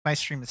My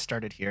stream has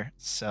started here,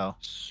 so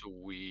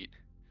Sweet.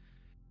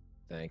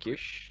 Thank We you.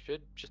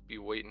 should just be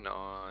waiting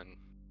on.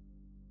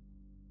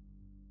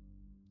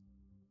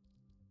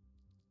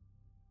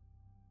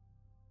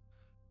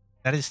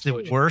 that is the So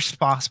it- worst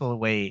possible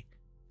way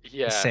to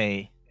Yeah.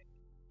 say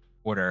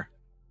order.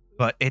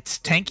 But it's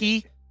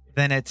tanky,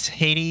 then it's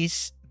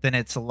Hades, then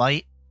it's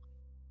light,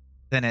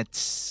 then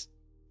it's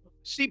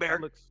Sea bear.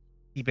 Looks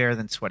Bear,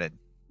 then sweated.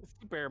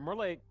 sea bear. More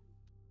like.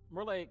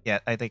 Yeah,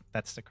 I think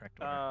that's the correct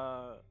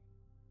order.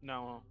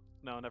 No,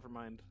 never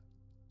mind.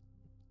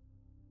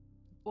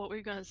 What were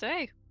you gonna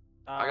say?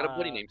 I got a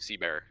buddy named Sea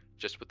Bear,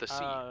 just with the C.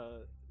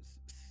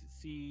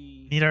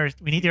 Sea.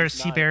 We need our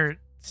sea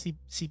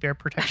Nice. bear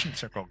protection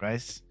circle,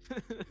 guys.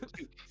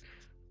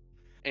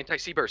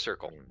 Anti-Sea Bear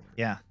circle.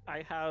 Yeah.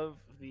 I have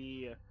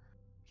the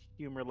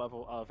humor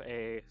level of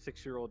a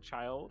 6-year-old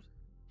child,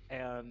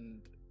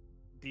 and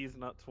these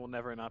nuts will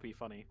never not be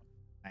funny.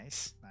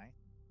 Nice.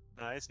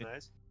 Nice.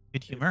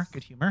 Good humor.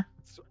 Good humor.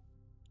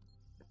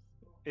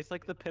 It's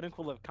like the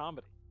pinnacle of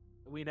comedy.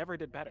 We never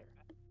did better.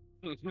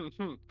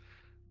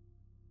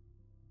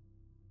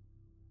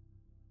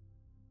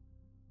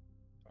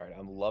 All right,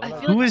 I'm loving I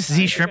it. feel Who like- is Z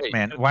Okay. Shrimp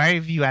Man? Why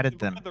have you added You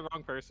them? had the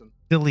wrong person.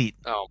 Delete.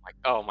 Oh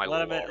my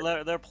lord.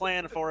 They're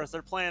playing for us.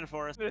 They're playing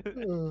for us.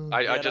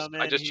 I Get just 'em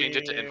I in just changed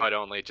it to here. invite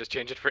only. Just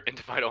change it for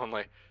invite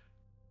only.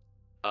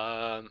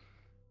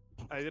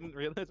 I didn't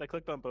realize I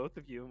clicked on both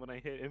of you when I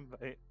hit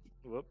invite.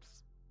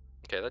 Whoops.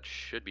 Okay, that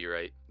should be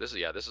right. This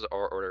is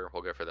our order.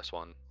 We'll go for this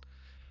one.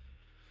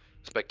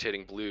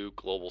 Spectating blue,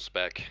 global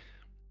spec.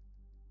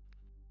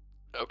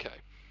 Okay.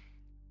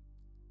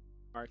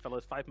 All right,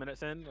 fellas, 5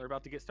 minutes in. We're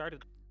about to get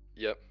started.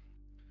 Yep.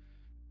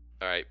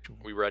 All right,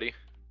 we ready?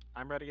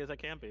 I'm ready as I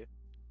can be.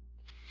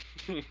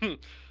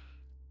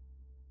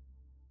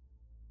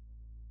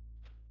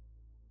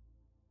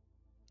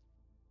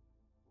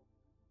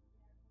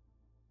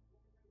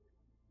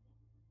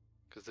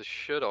 Because this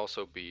should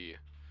also be.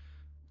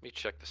 Let me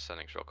check the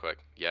settings real quick.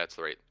 Yeah, it's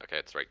the right. Okay,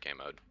 it's the right game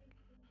mode.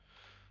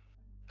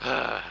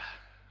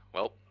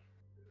 Well,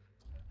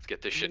 let's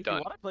get this shit If you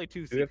done. want to play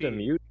 2 Do we have to CP,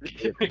 mute? Or do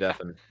we have to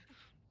deafen?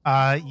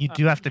 You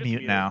do have to just mute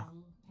mute. now.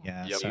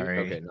 Yeah, Yep. sorry.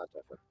 Okay, not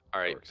deafen. All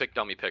right, works. pick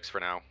dummy picks for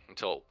now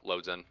until it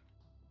loads in.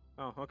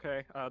 Oh,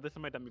 okay. This is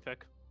my dummy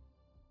pick.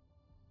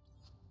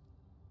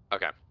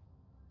 Okay.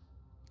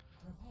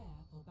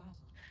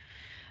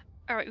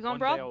 All right, we One going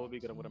day I brawl? will be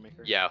good at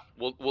Widowmaker. Yeah,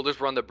 we'll just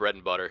run the bread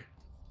and butter.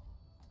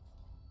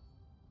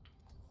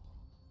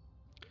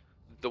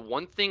 The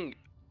one thing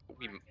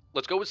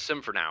let's go with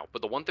Sim for now,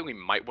 but the one thing we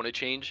might want to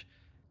change,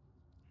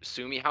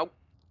 Sumi, how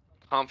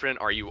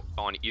confident are you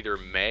on either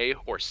May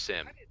or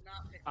Sim?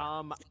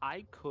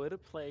 I could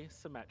play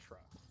Symmetra.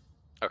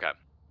 Okay.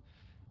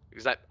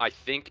 Because I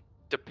think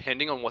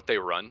depending on what they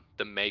run,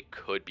 the May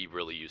could be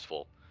really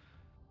useful.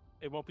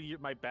 It won't be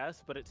my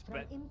best, but it's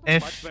much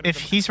If better than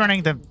he's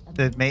running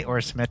the Mate or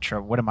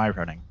Symmetra, what am I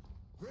running?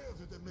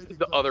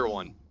 The other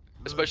one.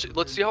 Especially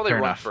let's see how they Fair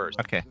run enough. first.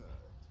 Okay.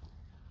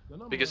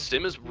 Because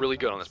Sim is really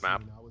good on this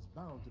map.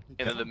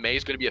 And then the May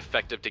is going to be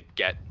effective to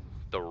get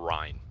the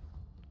Rhine.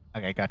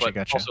 Okay, gotcha.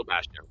 But also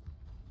Bastion.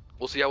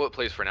 We'll see how it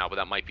plays for now, but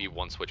that might be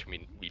one switch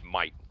we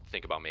might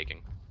think about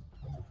making.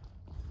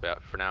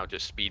 But for now,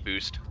 just speed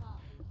boost,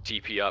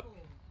 TP up,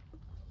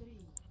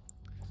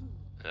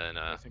 and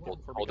we'll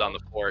hold down the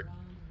fort.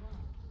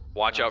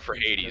 Watch out for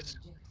Hades.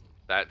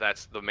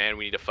 That's the man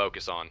we need to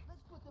focus on.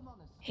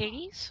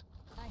 Hades?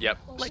 Yep,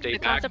 Like stay the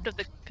back. concept of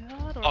the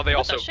god? Or Oh, they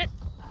what the also- shit?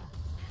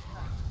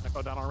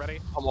 Echo down already.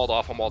 I'm walled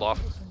off. Spreading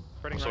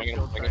I'm right swinging,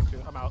 shield, swinging.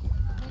 trying to- I'm out.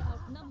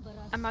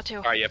 I'm out too.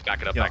 All right, yeah,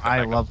 back it up. Yo, back it up, I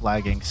back it up. love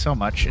lagging so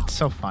much. It's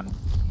so fun.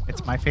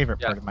 It's my favorite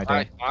Yeah, part of my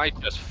day. I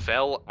just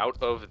fell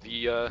out of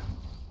the.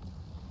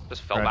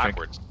 Just fell Tragic.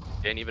 backwards.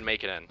 Didn't even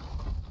make it in.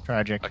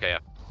 Tragic. Okay, yeah.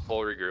 Full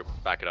regroup.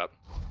 Back it up.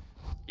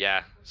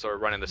 Yeah, so we're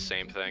running the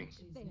same thing.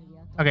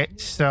 Okay,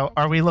 so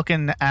are we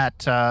looking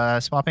at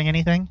swapping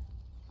anything?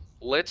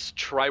 Let's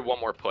try one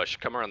more push.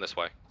 Come around this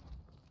way.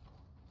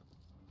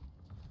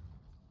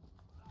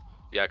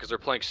 Yeah, because they're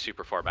playing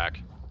super far back.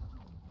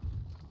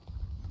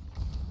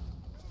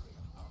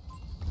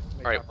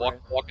 Make All right, up walk, for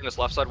it. walk in this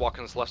left side. Walk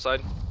in this left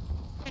side.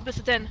 This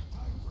is in.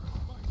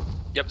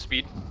 Yep,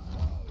 speed.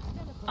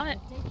 On it.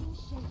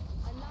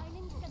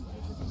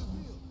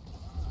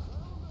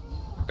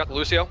 Got the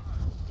Lucio.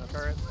 No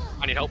turret.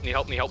 I need help. Need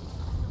help. Need help.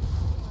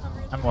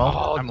 I'm walled.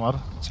 Oh, I'm walled.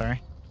 Sorry.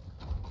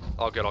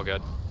 All good. All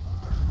good.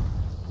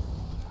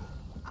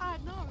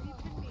 No, you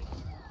pinned me.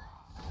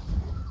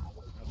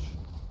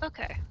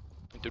 Okay.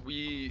 Did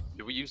we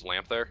use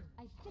lamp there?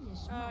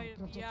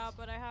 Yeah,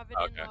 but I have it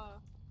Okay.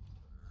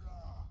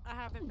 I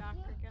have it back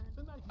again.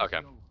 Okay.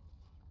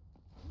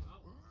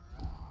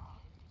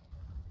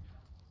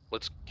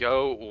 Let's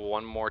go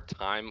one more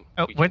time.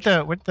 Oh, We where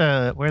can-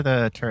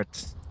 the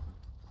turrets?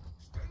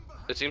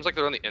 It seems like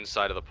they're on the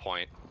inside of the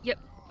point.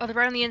 Oh, they're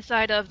right on the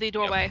inside of the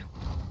doorway.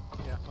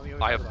 Yeah, on the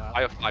other I side have of that.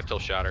 I have 5 till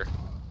shatter.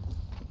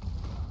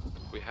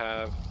 We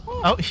have.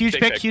 Oh, huge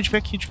Big pick, pick. huge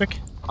pick, huge pick.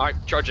 All right,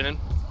 charging in.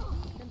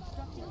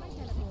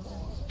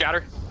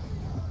 Shatter.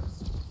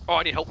 Oh,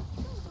 I need help.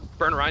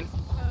 Burn Rhine.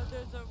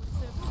 There's a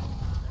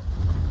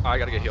sim. I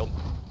gotta get healed.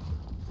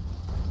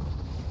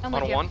 I'm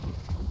On with a you. 1.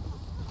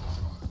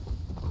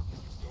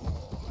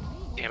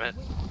 Damn it.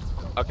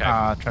 Okay.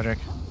 Tragic.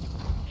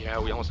 Yeah,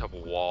 we almost have a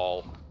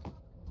wall.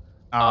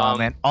 Oh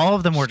man, all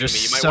of them were Sumi,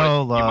 just you might so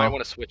wanna, You might low.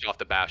 want to switch off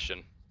the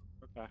Bastion.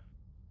 Okay.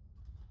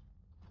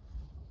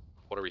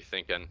 What are we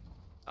thinking?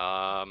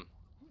 I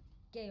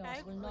Chaos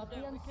have will not be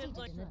window. We could unseated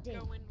like in a day.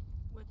 go in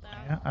with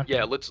that. Yeah, okay.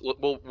 Yeah,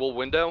 we'll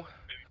window.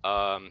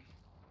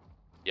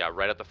 Yeah,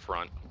 right at the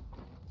front.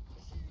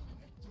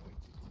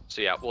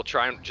 So yeah, we'll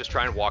try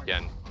and walk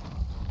in.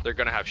 They're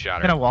gonna have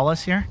shatter. Gonna wall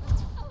us here.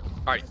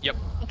 All right, yep.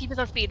 We'll keep us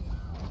on speed.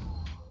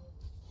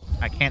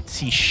 I can't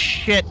see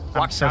shit. I'm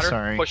Block so shatter.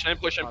 sorry. Push in,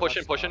 push in, push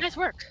in, push in. Nice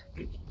work.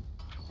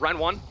 Round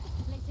 1.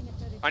 Placing a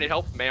turret. I need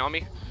help. May on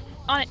me.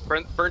 On it.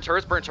 Burn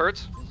turrets. Burn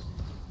turrets.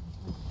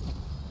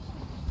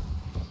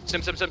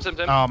 Sim.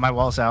 Oh, my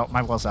wall's out.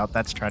 My wall's out.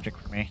 That's tragic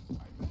for me.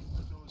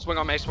 Swing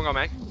on May. Swing on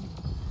May.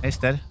 Ace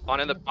dead. On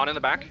in the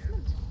back.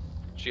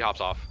 She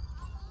hops off.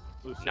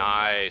 Lucio.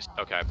 Nice.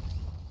 Okay.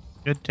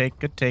 Good take.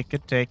 Good take.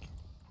 Good take.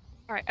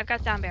 All right, I've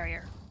got sound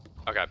barrier.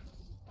 Okay.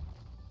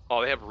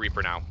 Oh, they have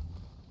Reaper now.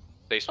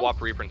 They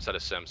swapped Reaper instead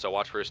of Sim, so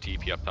watch for his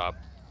TP up top.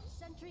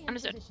 Sentry in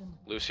Understood. position.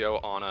 Lucio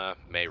on a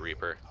May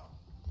Reaper.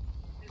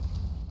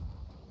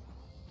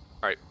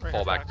 Alright, Right,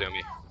 fall back attack. to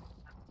me.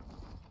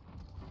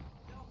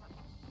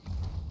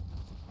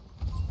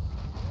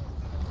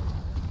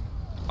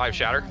 I have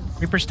Shatter.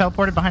 Reaper's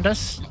teleported behind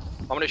us.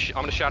 I'm gonna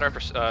shatter after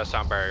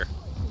sound barrier.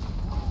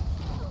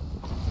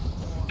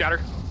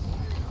 Shatter.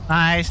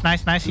 Nice.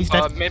 He's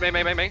dead.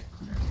 May.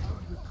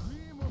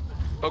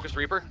 Focus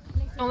Reaper.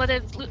 Don't let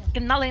it.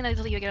 Not letting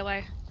it you get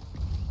away.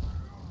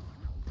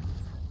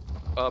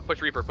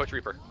 Push Reaper.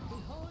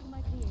 Behold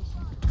my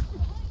creation.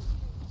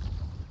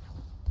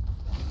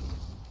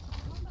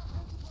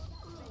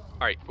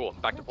 Alright, cool.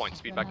 Back to point.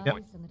 Speed back to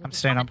point. I'm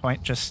staying on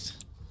point.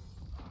 Just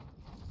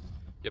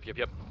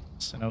Yep.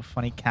 so no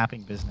funny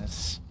capping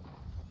business.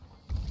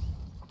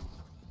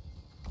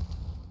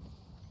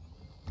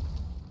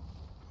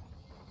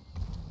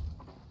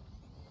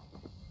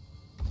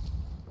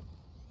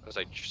 As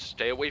I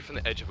stay away from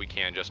the edge if we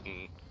can,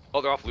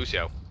 oh, they're off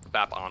Lucio.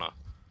 Bap Ana.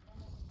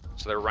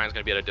 So their Ryan's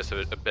gonna be at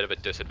a bit of a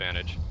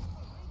disadvantage.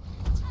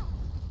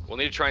 We'll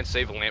need to try and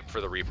save a lamp for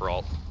the Reaper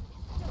ult.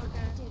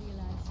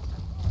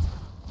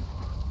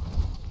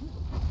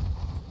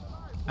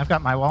 I've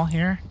got my wall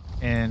here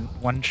in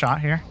one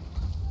shot here.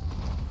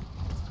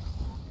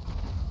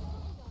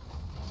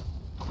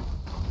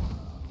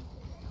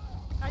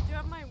 I do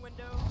have my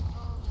window.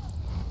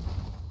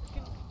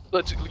 Can,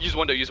 Let's use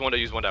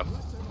window.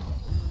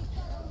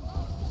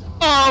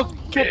 Oh,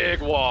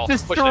 Big wall.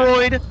 Push in.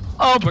 destroyed.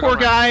 Oh, Swing poor on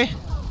guy.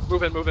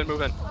 Move in.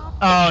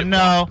 Oh Shit.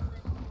 no.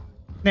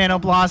 Nano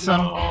Blossom.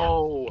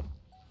 No.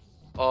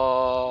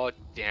 Oh,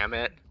 damn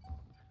it.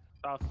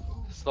 Tough.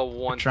 It's the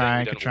one try, thing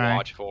we good didn't try.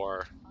 watch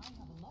for.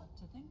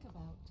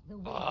 The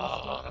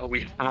world is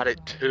We had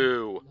it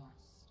too.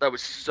 That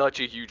was such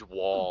a huge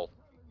wall.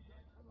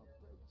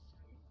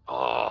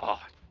 Oh,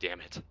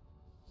 damn it.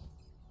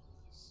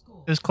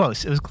 It was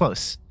close. That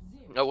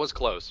was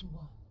close.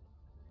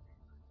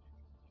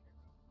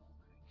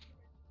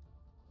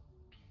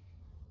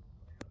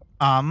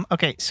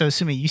 Okay, so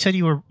Sumi, you said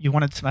you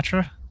wanted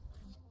Symmetra?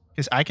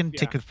 Because I can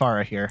take Yeah.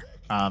 Kuthara here.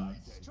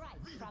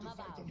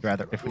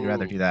 If we'd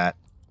rather do that.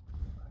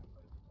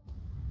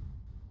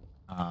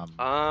 I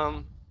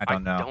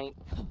don't know. I don't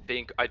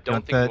think we do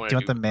want you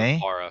want the May?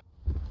 Kuthara.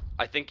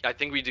 I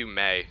think we do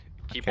May.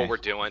 Keep Okay. what we're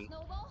doing,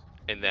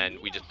 and then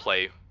we just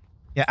play.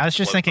 Yeah, I was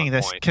just Close on thinking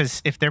this point.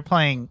 because if they're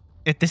playing,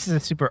 if this is a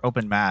super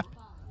open map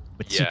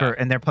with Yeah.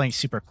 and they're playing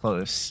super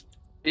close.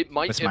 It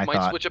might That's my might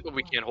thought. switch up if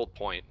we can't hold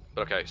point.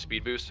 But okay,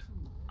 speed boost,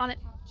 On it.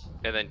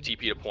 and then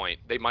TP to point.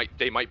 They might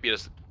beat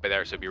us by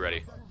there, so be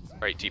ready. All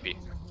right, TP.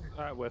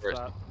 Alright, with Where's-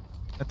 that.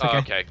 That's Oh, okay.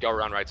 okay, go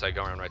around right side.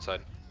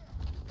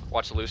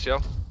 Watch the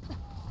Lucio.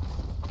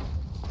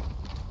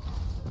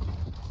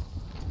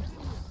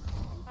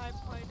 I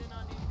played in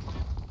on you.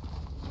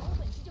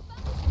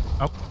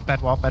 Oh,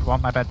 bad wall.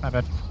 My bad.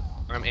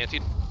 I'm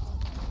antied.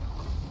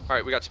 All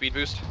right, we got speed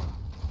boost.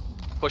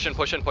 Pushing.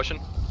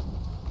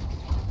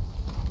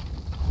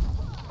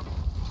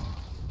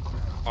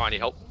 Oh, I need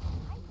help.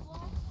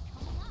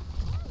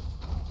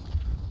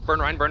 Burn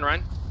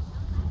Ryan.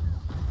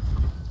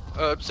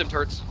 Sim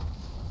turrets.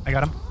 I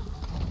got him.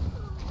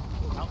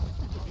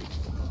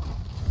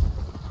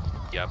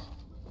 Yep.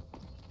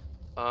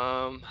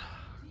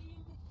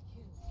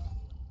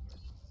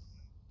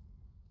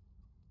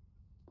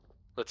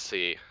 Let's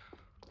see.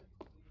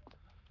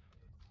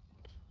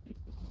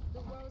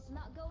 The world's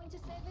not going to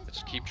save Let's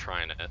itself. keep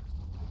trying it.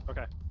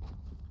 Okay.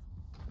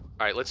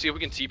 All right, let's see if we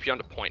can TP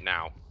onto point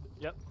now.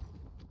 Yep.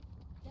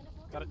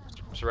 Got it.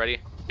 So ready?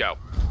 Go.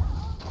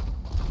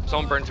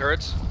 Someone burn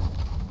turrets.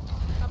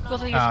 I'm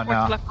Both of not. you Oh, support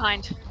no. left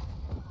behind.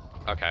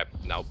 Okay,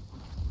 nope.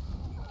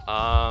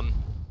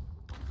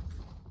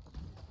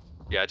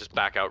 Yeah, just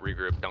back out,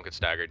 regroup, don't get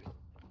staggered. Do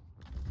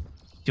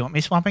you want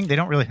me swamping? They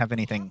don't really have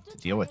anything to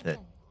deal with it.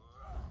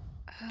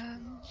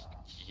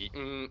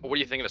 What are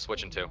you thinking of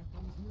switching to?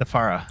 The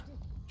Farah.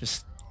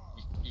 Just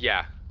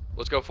Yeah,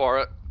 let's go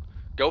Farah.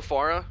 Go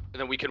Farah, and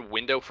then we can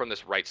window from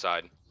this right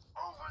side.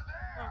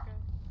 Okay.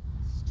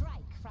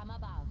 Strike from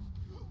above.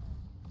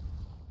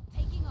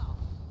 Taking off.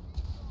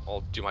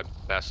 I'll do my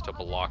best to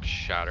block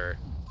Shatter.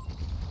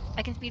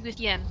 I can speed boost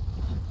Yin.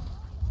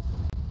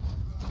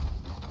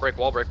 Break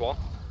wall, break wall.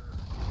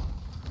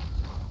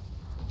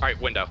 Alright,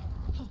 window.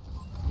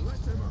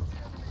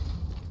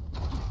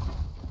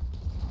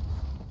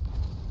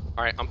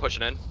 Alright, I'm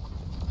pushing in.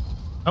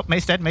 oh,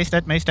 Mace dead. Mace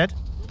dead. Mace dead.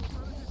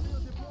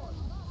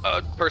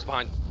 Burst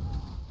behind.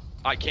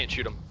 I can't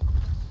shoot him.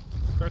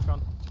 Turret's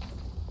gone.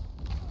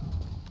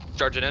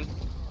 Charging in.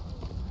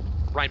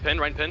 Ryan pinned,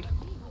 Ryan pinned.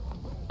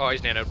 Oh,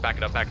 he's nanoed. Back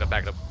it up, back it up,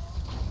 back it up.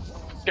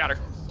 Scatter.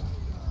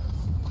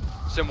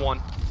 Sim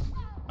 1.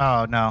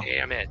 Oh no.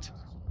 Damn it.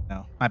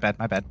 No. My bad.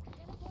 My bad.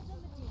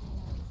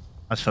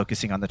 I was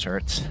focusing on the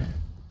turrets.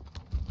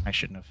 I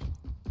shouldn't have.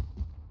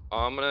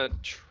 I'm gonna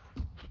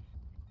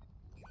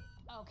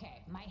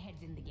Okay, my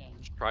head's in the game.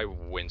 try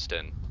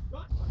Winston.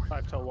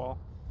 5 toe wall.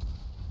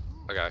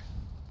 Okay.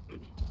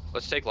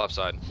 Let's take left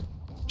side.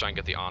 Try and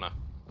get the Ana.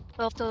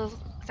 Well, still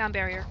sound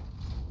barrier.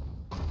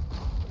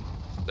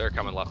 They're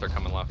coming left, they're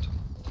coming left.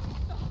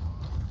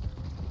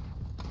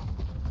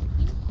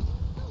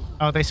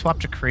 Oh, they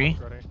swapped to Kree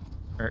Ready.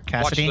 or Watch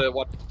Cassidy. the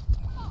what?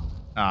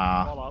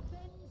 Wall up.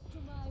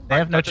 They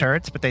have no touch it.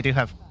 turrets, but they do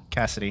have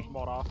Cassidy.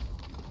 Walled off.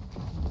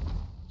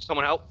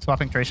 Someone help.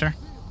 Swapping Tracer.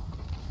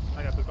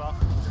 I got booped off.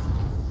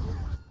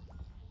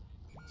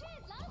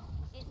 Cheers, love.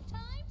 It's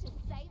time to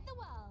save the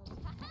world.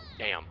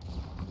 Damn.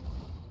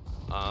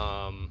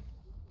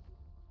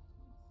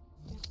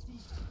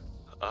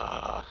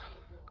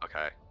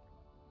 Okay.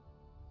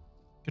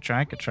 Good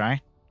try. Good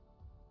try.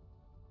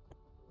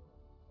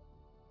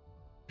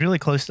 Really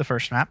close to the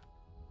first map.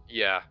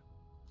 Yeah.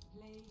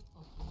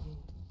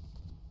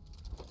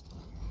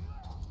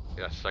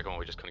 Yeah, second one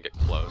we just couldn't get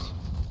close.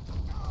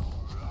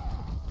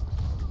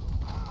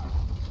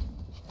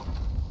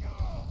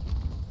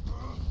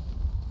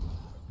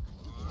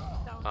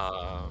 That was so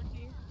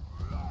lucky.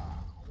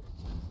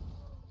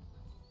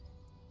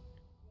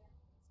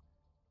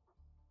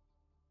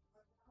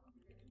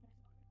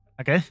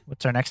 Okay,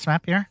 what's our next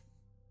map here?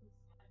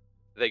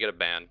 They get a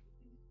ban,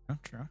 Oh,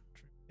 true.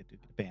 They do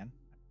get a ban.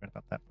 I forgot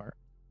about that part.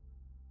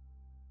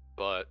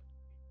 but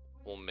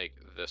we'll make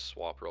this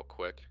swap real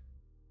quick.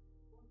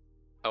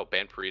 Oh,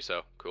 ban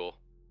Pariso. Cool.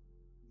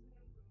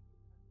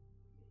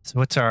 So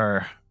what's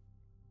our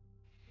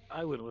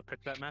I wouldn't have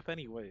picked that map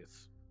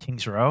anyways.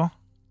 King's Row?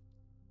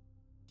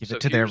 Give So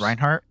it to their here's-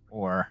 Reinhardt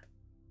or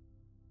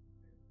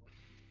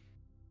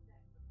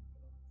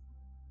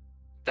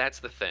That's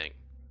the thing.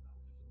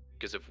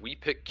 Because if we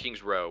pick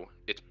King's Row,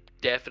 it's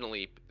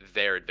definitely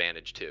their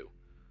advantage too.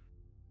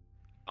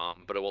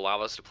 But it will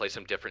allow us to play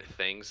some different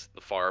things.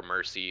 The Far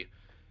Mercy.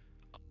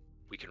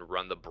 We can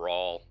run the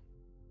Brawl.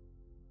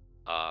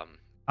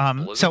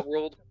 Blizzard so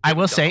World. we I haven't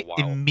will done say in a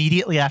while.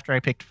 immediately after I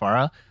picked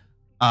Farah,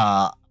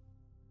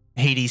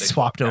 Hades They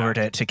swapped swapped over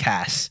back. to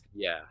Cass.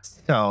 Yeah.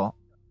 So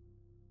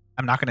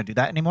I'm not gonna do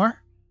that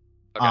anymore.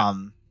 Okay. I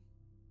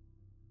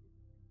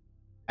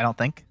don't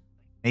think.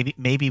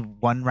 Maybe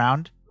one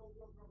round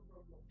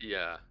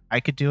Yeah. I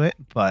could do it,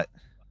 but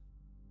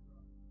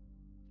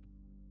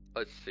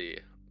Let's see.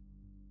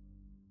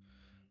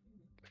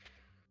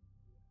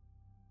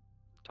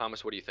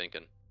 Thomas, what are you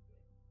thinking?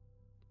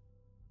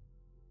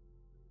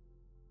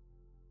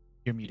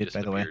 you're You muted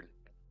by the way. disappeared.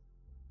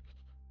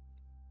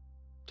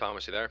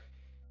 Thomas, you there?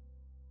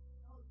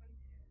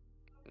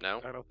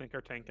 No? I don't think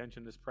our tank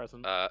engine is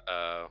present.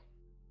 Well,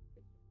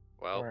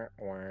 Wah,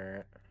 wah.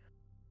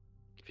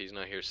 if he's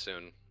not here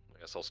soon, I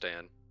guess I'll stay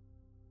in.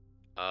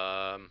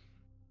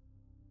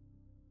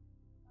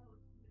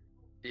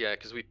 Yeah,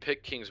 because we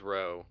picked King's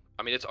Row.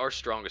 I mean, it's our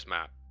strongest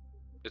map.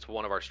 It's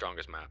one of our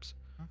strongest maps.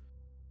 Hmm.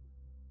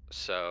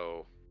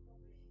 So,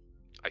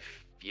 I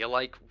feel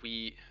like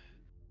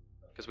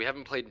because we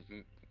haven't played,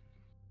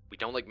 we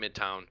don't like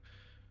Midtown.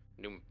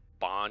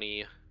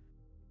 Numbani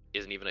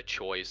isn't even a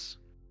choice.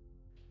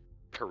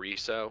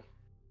 Pariso,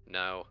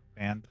 no.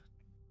 And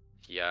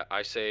Yeah,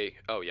 I say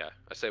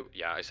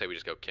we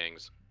just go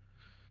Kings.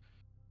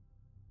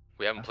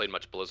 We haven't played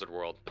much Blizzard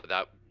World, but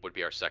that would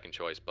be our second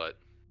choice, but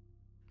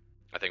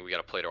I think we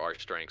gotta play to our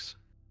strengths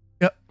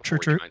yep, before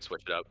true. we try and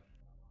switch it up.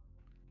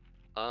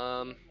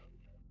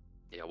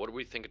 Yeah, what do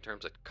we think in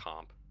terms of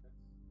comp?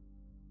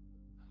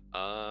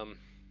 I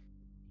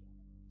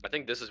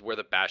think this is where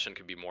the Bastion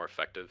could be more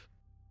effective.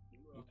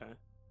 Okay.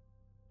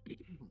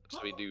 So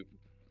we do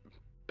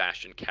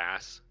Bastion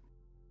Cass,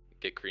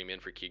 get Cream in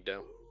for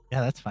Kigdo.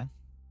 Yeah, that's fine.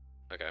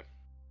 Okay.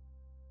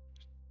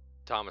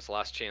 Thomas,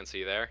 last chance, are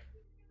you there?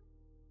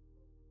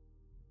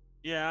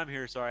 Yeah, I'm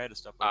here. Sorry, I had to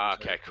step. Ah,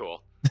 over, okay,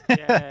 cool.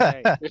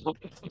 Yay.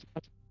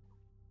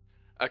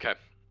 Okay,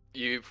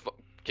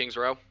 King's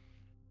Row.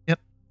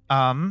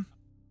 Can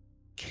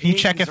you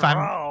check if I'm?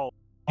 Row.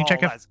 Can you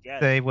check if let's get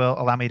it. they will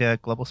allow me to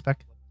global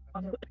spec?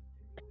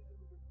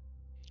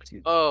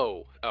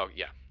 Oh,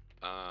 yeah.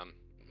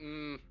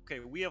 Okay,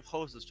 we have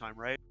host this time,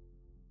 right?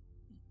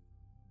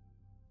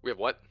 We have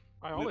what?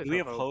 I always We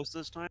have hope. hosts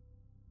this time?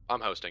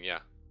 I'm hosting, yeah.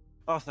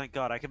 Oh, thank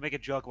God. I can make a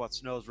joke about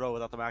Snow's Row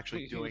without them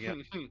actually doing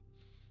it.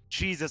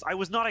 Jesus, I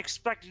was not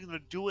expecting them to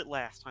do it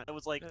last time. I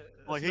was like, hey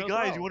Snow's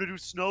guys, Row. you want to do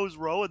Snow's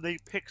Row? And they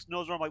pick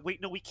Snow's Row. I'm like,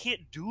 wait, no, we can't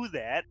do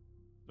that.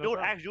 Snow's Don't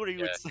Row. actually what are you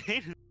Yeah.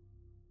 insane?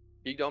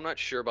 I'm not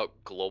sure about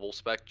global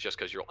spec just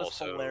because you're That's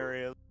also.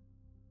 hilarious.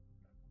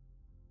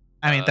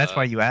 I mean, that's Uh,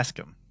 why you ask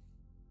them.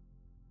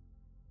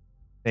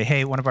 Say,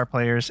 hey, one of our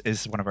players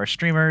is one of our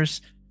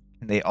streamers,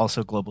 and they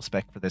also global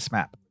spec for this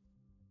map.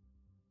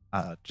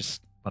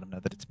 Just let them know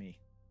that it's me.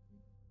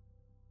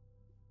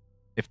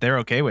 If they're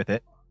okay with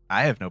it,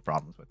 I have no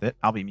problems with it.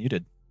 I'll be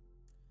muted.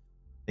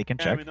 They can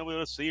Yeah, check. I mean, nobody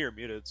will see you're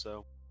muted,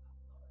 so.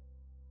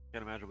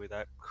 Can't imagine with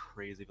that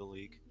crazy of a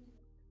league.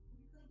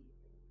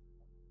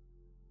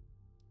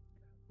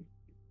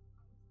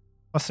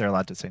 Plus, they're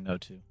allowed to say no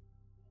too.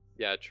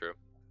 Yeah, true.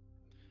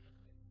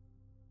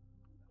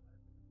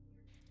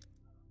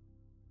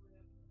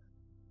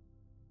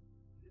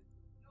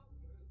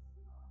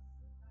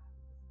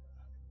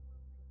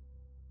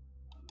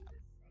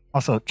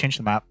 Also, change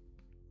the map.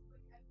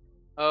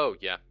 Oh,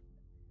 yeah.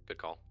 Good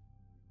call.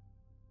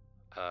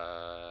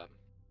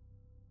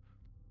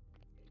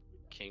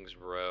 King's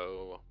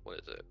Row. What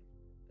is it?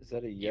 Is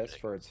that a yes Evening.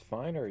 for it's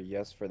fine or a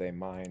yes for they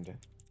mind?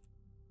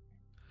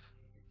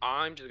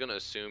 I'm just gonna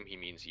assume he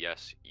means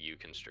yes, you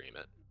can stream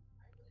it.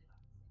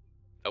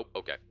 Oh,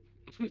 okay.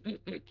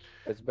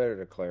 It's better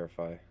to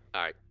clarify.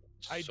 Alright.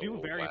 I do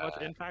very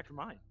much, in fact,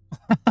 mine.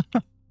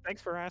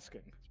 Thanks for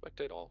asking.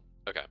 Spectate all.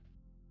 Okay.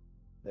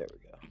 There we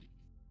go.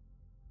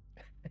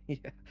 Yeah.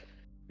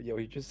 Yo,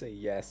 you just say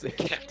yes.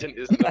 Captain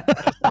isn't a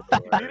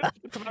You didn't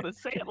have to come out and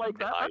say it like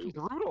that. That's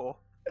brutal.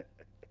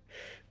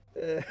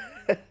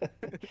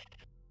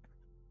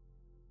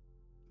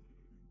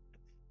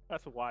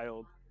 That's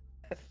wild.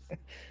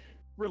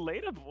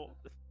 Relatable.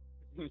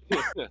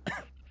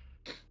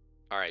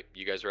 Alright,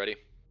 you guys ready?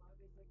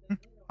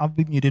 I'll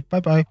be muted. Bye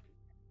bye.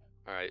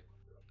 Alright.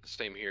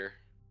 Same here.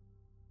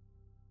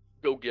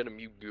 Go get 'em,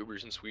 you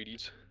goobers and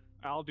sweeties.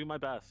 I'll do my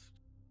best.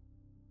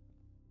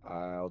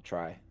 I'll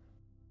try.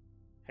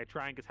 Hey,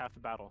 trying is half the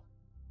battle.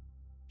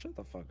 Shut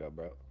the fuck up,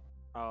 bro.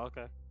 Oh,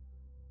 okay.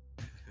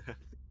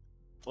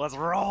 Let's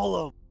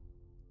roll them.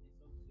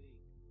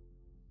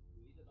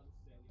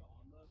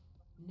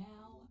 Now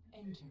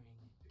entering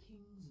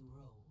King's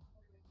Row.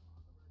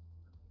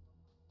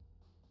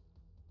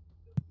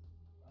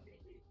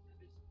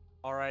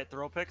 All right,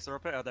 throw picks, throw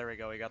pick. Oh, there we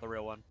go. We got the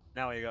real one.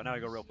 Now we go. Now we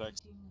go real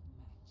picks.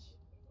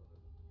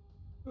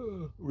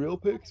 Real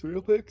picks,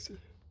 real picks.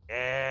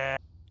 Yeah.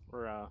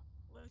 We're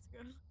Let's go.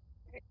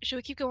 Should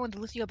we keep going with the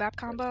Lucio Bap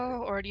combo,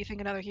 or do you think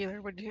another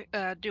healer would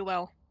do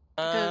well?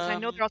 Because I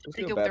know they're also Let's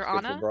pretty go good with their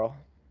back to Ana. brawl.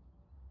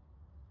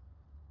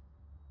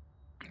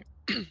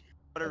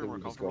 Whatever we're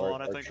we just comfortable go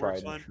on, I our think tried works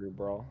and fine. true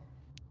brawl.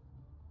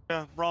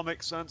 Yeah, brawl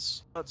makes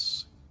sense.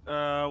 Let's.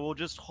 We'll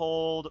just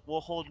hold. We'll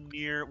hold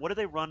near. What did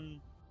they run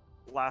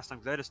last time?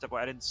 Because I had to step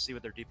away. I didn't see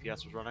what their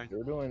DPS was running.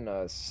 We're doing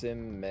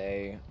Sim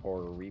May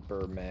or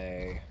Reaper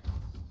May.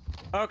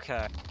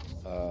 Okay.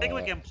 I think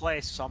we can play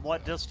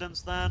somewhat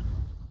distance then.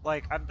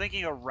 Like, I'm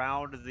thinking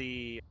around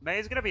the... May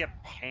is going to be a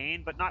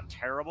pain, but not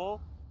terrible.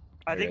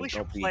 I think guys, we should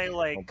don't play, peek,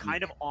 like, don't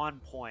kind of peek. on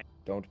point.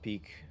 Don't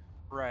peek.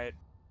 Right.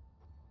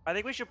 I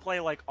think we should play,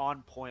 like,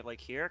 on point, like,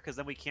 here, because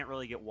then we can't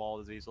really get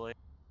walled as easily.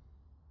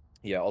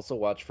 Yeah, also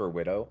watch for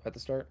Widow at the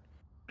start.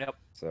 Yep.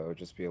 So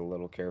just be a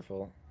little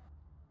careful.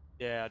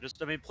 Yeah,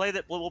 just, I mean, play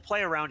that... We'll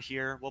play around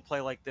here. We'll play,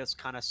 like, this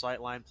kind of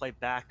sight line. Play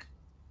back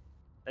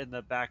in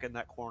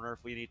that corner if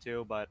we need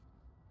to, but...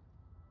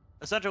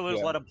 Essentially, we'll just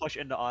Yeah. let them push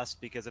into us,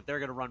 because if they're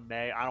going to run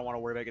May, I don't want to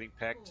worry about getting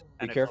picked. Be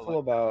and if careful they're,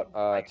 about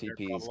like, their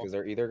TPs, trouble. because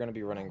they're either going to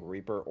be running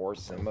Reaper or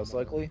Sim most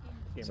likely.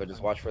 Game So just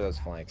time. watch for those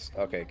flanks.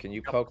 Okay, can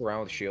you poke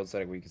around with shield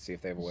setting? We can see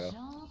if they have a whale.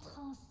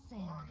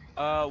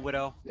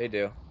 Widow. They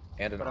do.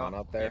 And an Widow. Ana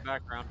up Yeah, there.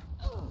 background.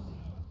 How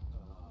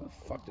the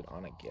fuck did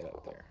Ana get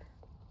up there?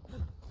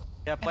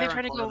 Yeah, play trying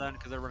around to corner go- then,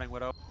 because they're running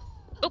Widow.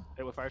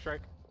 Hit with Fire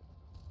Strike.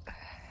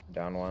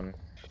 Down one.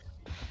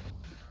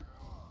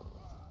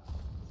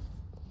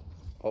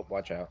 Oh,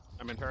 watch out.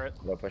 I'm in turret.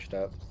 Low pushed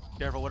up.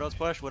 Careful, Widow's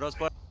push, Widow's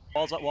push.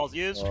 Walls up, walls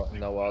used. Oh,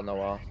 no wall, no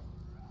wall.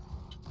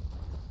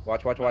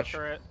 Watch, watch, Ana watch.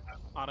 turret.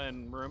 Ana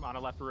in room. Ana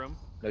left room.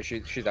 No,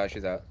 she's out,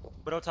 she's out.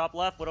 Widow top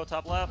left, Widow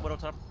top left, Widow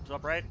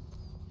top right.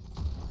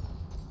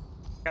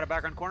 Got a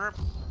background corner.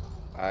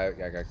 I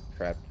got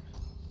crap.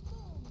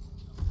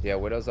 Yeah,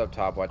 Widow's up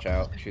top, watch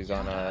out. She's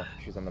on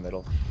the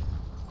middle.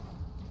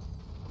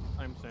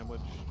 I'm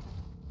sandwiched.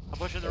 I'm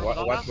pushing the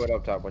room. Watch Widow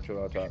up top, watch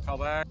Widow up top. Call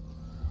back.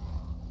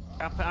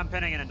 I'm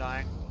pinning in and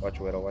dying. Watch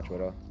Widow, watch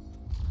Widow.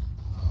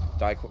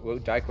 Die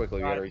quickly,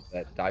 we gotta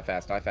reset. Die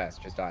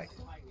fast, just die.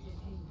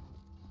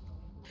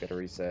 Gotta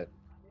reset.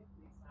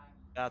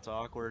 That's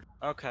awkward.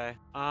 Okay.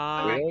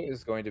 Widow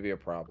is going to be a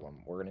problem.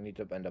 We're gonna need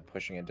to end up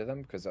pushing into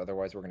them, because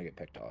otherwise we're gonna get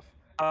picked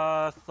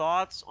off.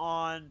 Thoughts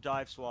on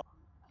dive swap?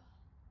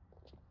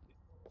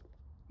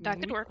 That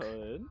could We work.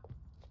 could.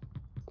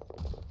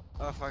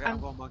 Oh fuck, I'm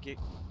going monkey.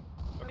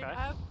 I mean, Okay.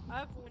 I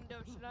have window.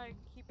 Should I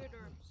keep it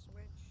or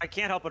switch? I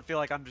can't help but feel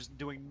like I'm just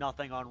doing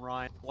nothing on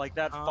Ryan. Like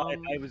that fight,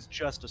 I was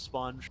just a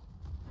sponge.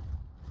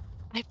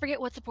 I forget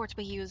what supports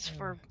we use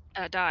for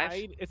dive.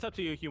 It's up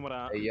to you,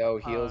 Humura. Hey, yo,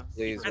 heals,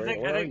 please. I Where,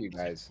 think- where are you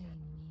guys?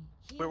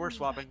 We're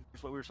swapping.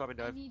 We were swapping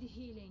I dive. need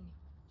healing.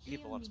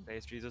 Keep a lot of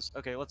space, Jesus.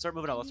 Okay, let's start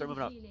moving up. Let's start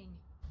moving up.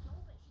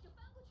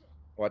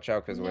 Watch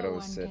out, because No Widow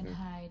was one sitting. can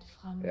hide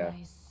from Yeah.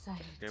 my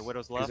sight. Okay,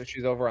 Widow's left.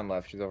 She's over on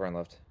left. She's over on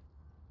left.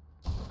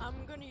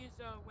 I'm gonna use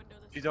a window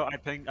this She's time. out.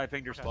 I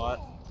pinged your spot.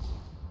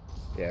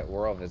 Yeah,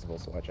 we're all visible,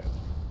 so watch out.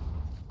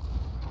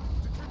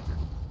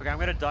 Okay, I'm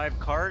gonna dive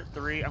cart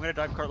 3. I'm gonna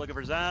dive cart looking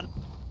for Zen.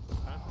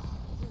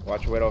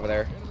 Watch Widow over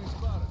there.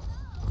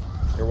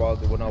 Your wall,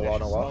 no wall,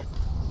 no wall.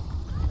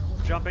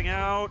 Jumping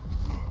out.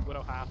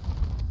 Widow half.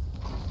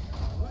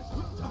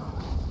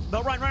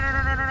 No, run.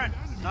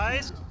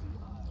 Nice.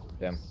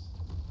 Damn.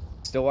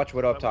 Still watch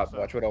Widow up top.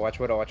 Watch Widow, watch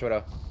Widow, watch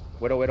Widow.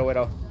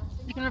 Widow.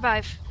 You can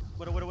revive.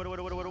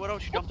 Widow.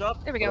 She jumped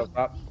up. There we Widow go.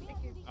 top.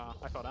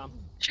 I fell down.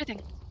 Sure thing.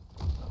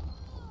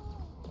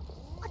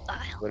 What the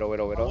hell?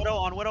 Widow.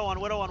 On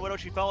Widow.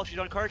 She fell. She's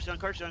on cart.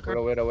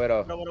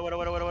 Widow.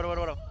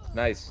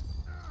 Nice.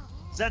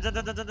 Zen.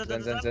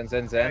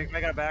 Zen.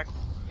 I got it back.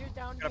 You're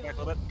down Got it back a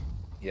here. little bit.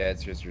 Yeah,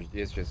 it's just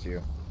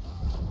you.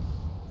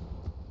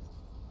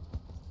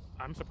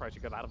 I'm surprised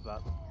you got out of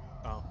that.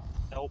 Oh.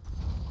 Nope.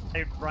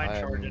 Hey,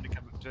 Ryan charged in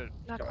to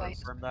Not quite.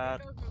 confirm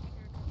that. Go, go, go.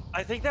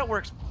 I think that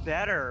works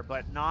better,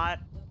 but not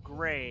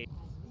great.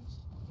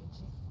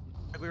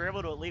 Like we were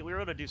able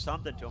to do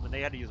something to them, and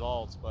they had to use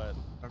ults, but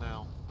I don't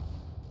know.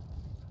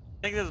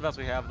 I think this is the best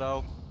we have,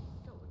 though.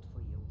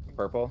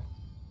 Purple.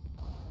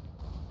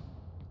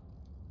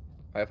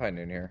 I have High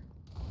Noon here.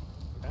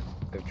 Okay.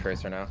 They have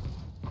Tracer now.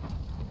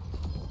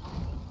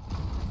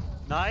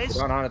 Nice.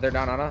 They're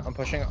down on it. I'm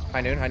pushing.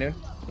 High Noon.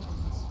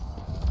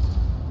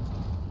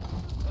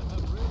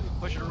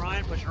 Pushing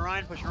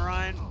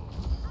Ryan.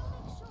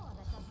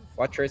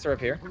 Watch Tracer up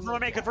here. Confirm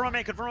on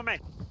me.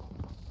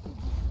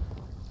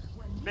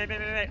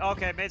 May.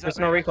 Okay, May's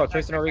Tracer no recall,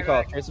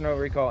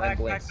 and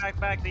Blinks.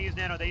 Back. They use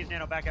nano.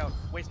 Back out.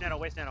 Waste nano.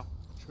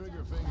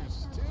 Trigger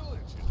fingers still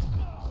itching.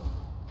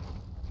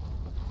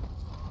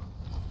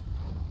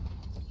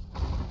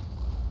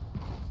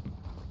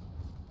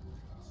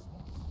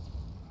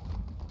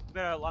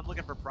 I'm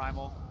looking for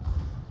primal.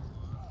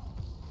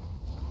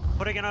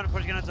 Pushing it on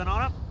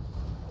Zanana.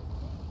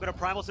 Got a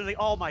primal soon.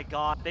 Oh my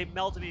god, they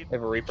melted me. They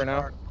have a Reaper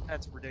now?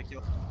 That's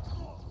ridiculous.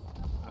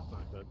 That's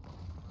not good.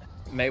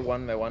 May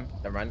 1.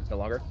 Never mind, no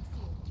longer.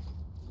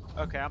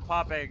 Okay, I'm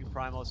popping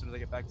primal as soon as I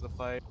get back to the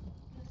fight.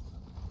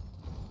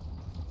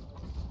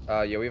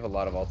 Yeah, we have a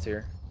lot of ults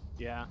here.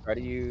 Yeah. Try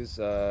to use,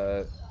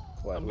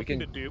 what? I'm We looking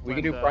can to dupe do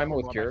when the- primal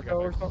with when we're back Kiriko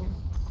or together. something?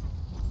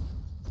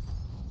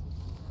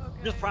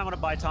 Okay. Just primal to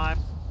buy time.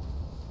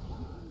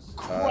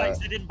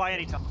 Christ, they didn't buy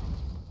any time.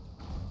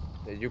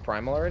 Did you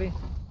primal already?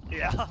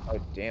 Yeah. Oh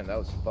damn, that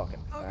was fucking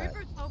Oh, fat.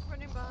 Reaper's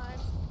teleporting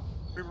behind.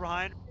 Reaper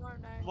behind. You are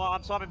nice. Well,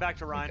 I'm swapping back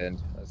to Ryan.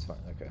 And that's fine.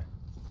 Okay.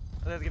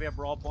 I think it's gonna be a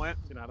brawl point.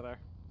 Get out of there.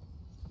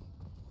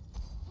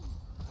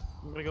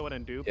 I'm gonna go in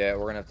and dupe. Yeah,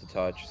 we're gonna have to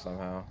touch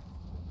somehow.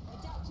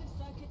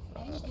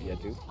 Yeah,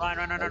 dude.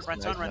 Ryan, Nice,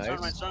 Ryan, son.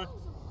 nice. Ryan.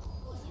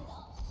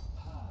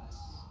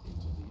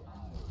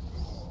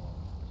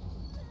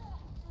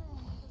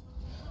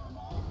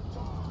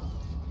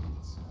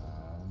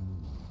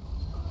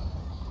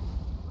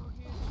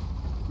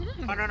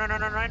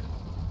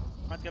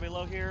 Ryan's gonna be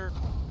low here.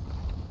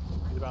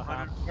 He's about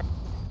half.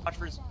 Watch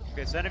for his.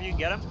 Okay, Zen, if you can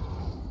get him.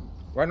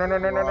 Run! No!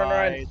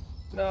 Right.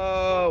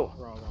 No!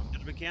 We're all gone.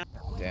 As we can.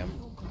 Damn.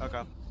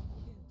 Okay.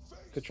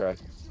 Good try.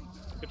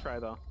 Good try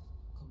though.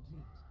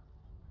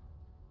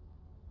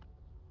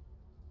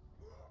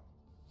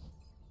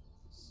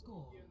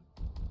 Score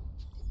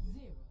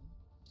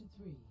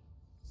 0-3.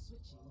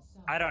 Switching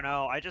sides. I don't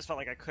know. I just felt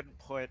like I couldn't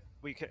put.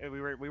 We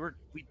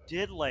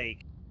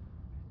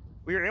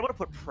were able to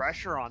put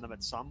pressure on them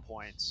at some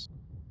points.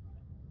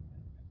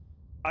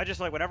 I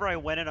just like whenever I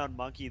went in on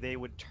Monkey, they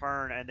would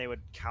turn and they would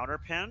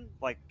counterpin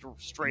like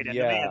straight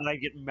into me, Yeah. and I'd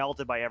get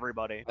melted by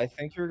everybody. I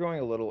think you were going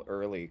a little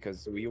early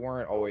because we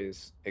weren't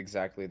always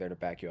exactly there to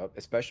back you up,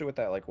 especially with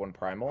that like one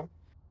primal.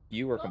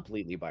 You were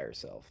completely by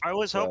yourself. I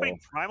was hoping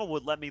So- Primal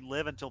would let me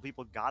live until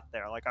people got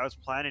there. Like I was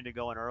planning to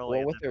go in early. Well,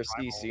 and with then their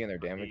Primal CC and their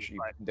would damage, be,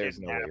 but there's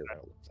didn't no way you're happen.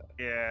 gonna lose that.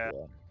 Yeah.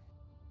 Yeah.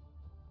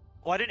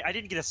 Well, I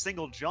didn't get a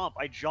single jump.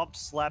 I jumped,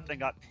 slept, and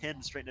got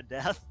pinned straight to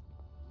death.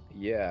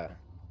 Yeah.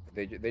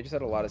 They just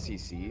had a lot of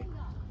CC,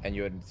 and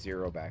you had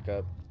 0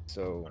 backup.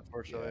 So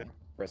Unfortunately. yeah,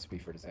 recipe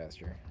for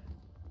disaster.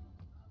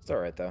 It's all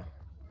right though.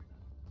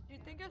 Do you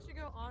think I should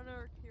go Ana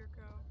or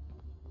Kiriko?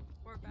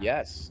 Or back?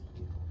 Yes.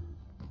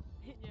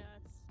 Yes.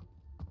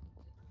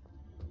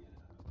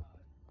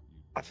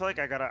 I feel like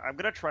I'm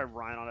gonna try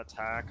Ryan on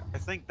attack. I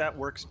think that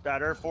works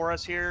better for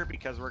us here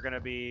because we're gonna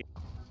be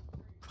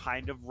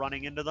kind of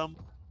running into them.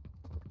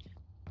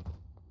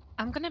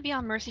 I'm gonna be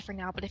on Mercy for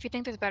now, but if you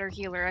think there's a better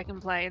healer I can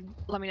play,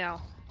 let me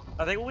know.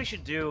 I think what we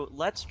should do,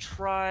 let's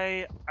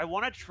try. I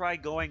want to try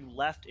going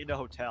left into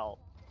hotel.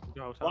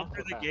 Go hotel? Run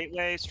through the Okay.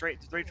 gateway,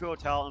 straight to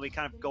hotel, and we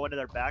kind of go into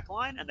their back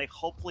line, and they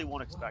hopefully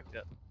won't expect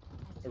it.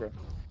 Okay.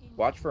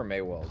 Watch for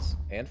Maywells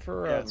and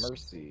for Yes.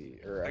 Mercy.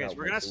 Or Okay, no, so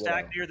we're gonna Mercy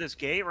stack Widow. near this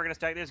gate. We're gonna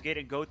stack near this gate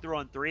and go through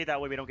on 3. That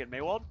way we don't get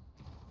Maywalled.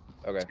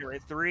 Okay. Okay,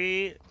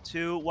 3,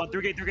 2, 1.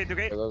 Through gate. Go,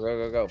 go,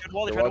 go, go. Defend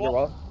wall, Your defend wall, your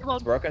wall. wall.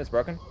 It's broken, it's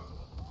broken.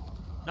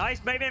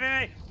 Nice. Mate.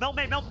 Melt,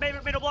 no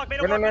block. No,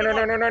 no, no, no,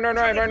 no, no,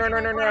 no, no, no, no,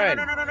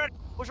 no, no, no.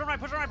 Push on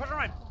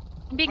right.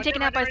 I'm being Right taken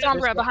there, out by right there, Sombra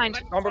right there. behind.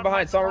 Sombra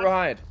behind, Sombra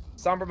behind.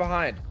 Sombra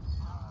behind.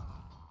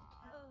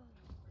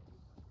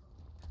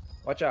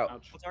 Watch out.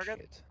 Ouch. What's our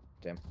target? Shit.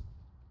 Damn.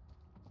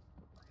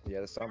 Yeah,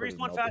 the We Sombra just respawn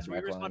melted faster.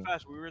 back line.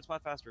 We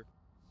respawn faster.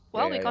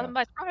 Well, Yeah, we yeah, caught yeah. them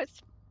by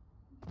surprise.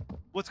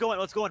 Let's go in.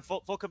 Let's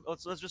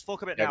just full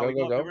commit Yeah, now. go, We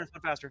go, go. We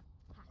respawn faster.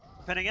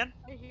 Pinning in.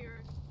 I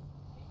hear it.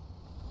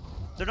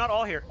 They're not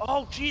all here.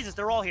 Oh Jesus,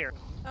 they're all here.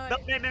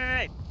 Alright.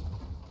 Mate.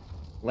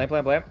 Lamp,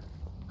 lamp, lamp.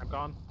 I'm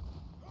gone.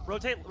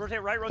 Rotate right. Call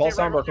Rotate right.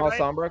 Sombra, call Rotate right.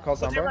 Sombra, call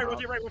Rotate right. Sombra.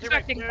 Rotate right.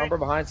 Distracting. Sombra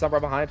behind, Sombra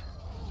behind.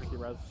 Tricky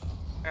res.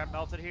 I got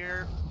melted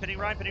here. Pinning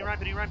Ryan.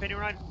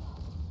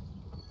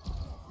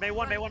 May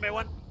one.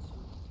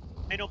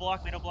 May no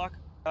block.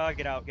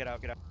 Get out.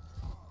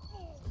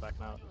 Back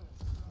out.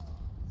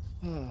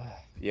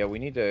 Yeah, we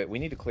need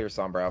to clear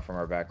Sombra out from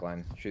our back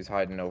line. She's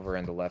hiding over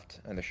in the left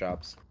in the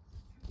shops.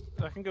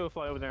 I can go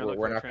fly over there and look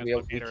We're for a not gonna be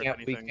able. translocator if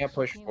We anything. can't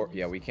push.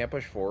 Yeah, we can't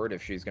push forward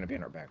if she's gonna be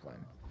in our back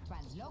line.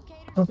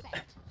 Translocator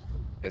set.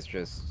 It's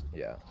just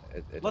yeah.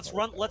 It Let's doesn't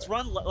run. work that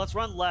way. Let's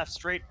run left,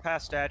 straight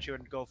past statue,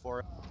 and go for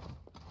it.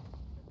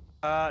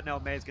 No,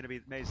 May's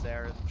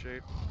there, isn't she?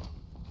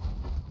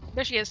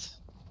 There she is.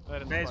 I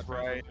didn't May's block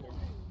right. translocator.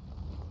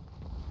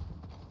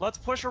 Let's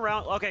push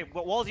around. Okay,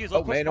 what walls use? Oh,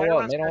 Let's push May no right wall,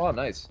 around May no statue- wall,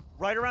 nice.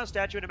 Right around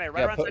statue into May.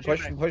 Right Yeah, around statue push,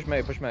 into May. push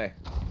May, push May.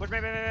 Push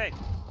May.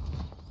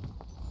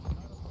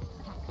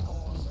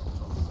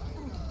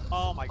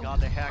 Oh my God,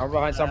 they hacked. Sombra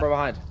behind, Sombra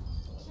behind.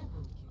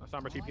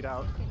 Sombra TP'd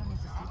out.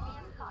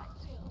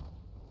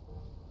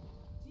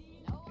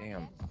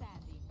 Damn.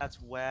 That's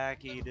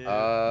wacky,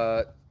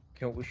 dude.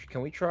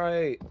 Can we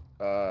try?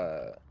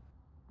 I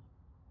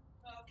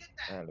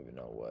don't even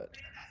know what.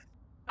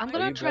 I'm Are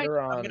gonna you try. better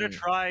on I'm gonna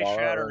try Farah or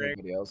shattering.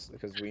 anybody else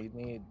because we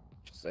need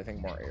just I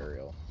think more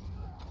aerial.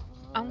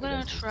 I'm gonna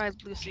against try I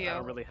don't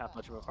Lucio. really have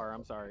much of a fire.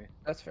 I'm sorry.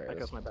 That's fair. That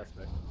That's goes my best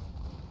pick.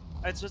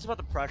 It's just about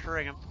the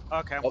pressuring him.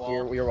 Okay, Oh,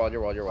 wall. your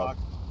wall.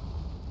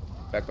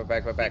 Back, come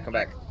back. Putting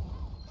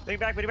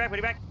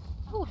back.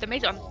 Oh, the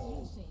maze on.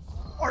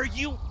 Are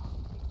you?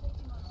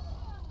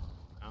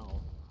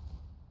 Ow.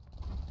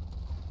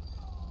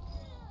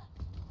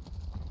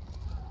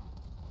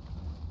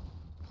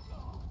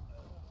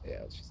 Yeah,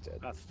 she's dead.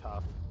 That's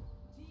tough.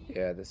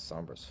 Yeah, this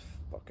Sombra's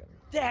fucking.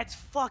 That's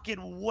fucking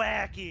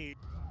wacky.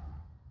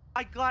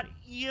 I got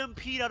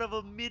EMP'd out of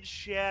a mid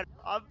shadow.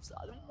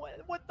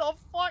 What the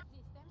fuck?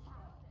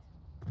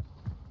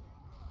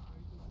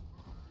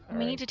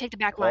 We need to take the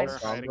back Well, line. We're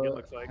hiding, it Sombra-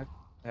 looks like.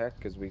 Heck,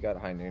 because we got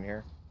high noon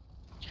here.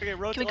 Okay,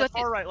 rotate. we go Let's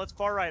through- far right. Let's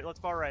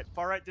far right.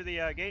 Far right through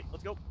the gate.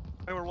 Let's go.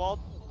 Okay, we're walled.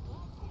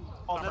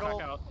 All Sombra middle.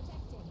 back out.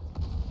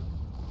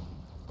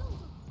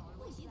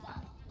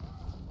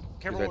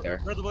 Careful. He's right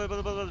there.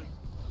 Blue.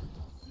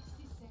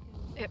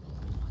 Yep.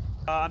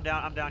 I'm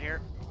down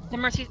here. The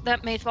mercy,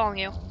 that maze following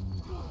you.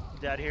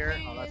 Dead here.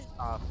 Oh, that's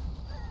tough.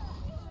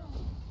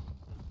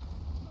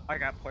 I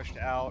got pushed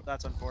out.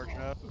 That's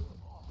unfortunate.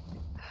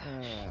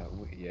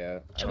 Yeah.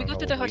 Should I we don't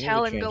go through know, the we need to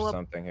hotel and change go up?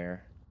 something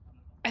here.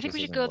 I think This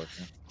we should isn't go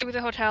working. through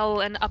the hotel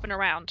and up and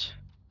around.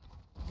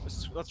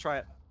 Let's try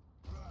it.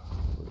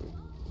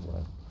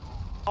 What?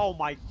 Oh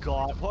my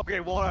God. Okay,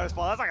 wall out of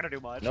spawn. That's not gonna do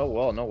much. No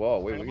wall.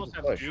 We I can almost just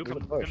have push. Juke, We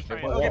can I'm push. gonna try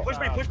Take and- the Okay, wall.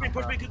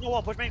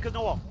 push me, cause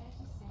no wall.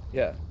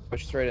 Yeah,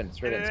 push straight in.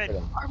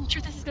 I'm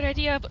sure this is a good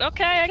idea, but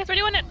okay, I guess we're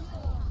doing it.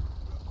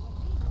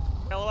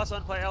 LOS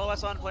on, play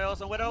LOS on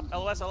Widow.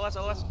 LOS.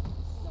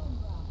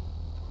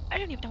 I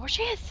don't even know where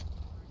she is.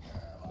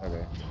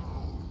 Okay.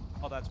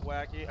 Oh, that's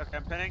wacky. Okay,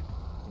 I'm pinning.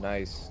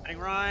 Nice. Pinning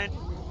Ryan.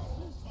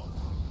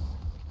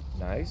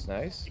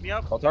 Nice. Keep me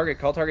up. Call target.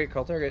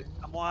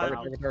 I'm one.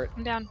 Target.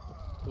 I'm down.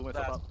 Blew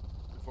myself That's up.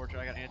 unfortunate.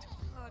 I got anti.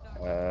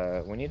 Oh,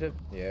 no. We need to.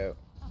 Yeah.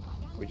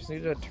 We just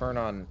need to turn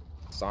on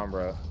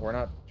Sombra. We're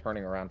not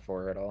turning around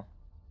for her at all.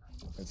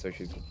 And so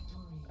she's.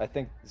 I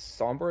think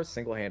Sombra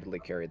single-handedly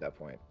carried that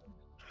point.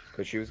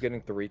 Because she was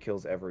getting 3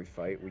 kills every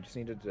fight. We just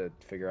needed to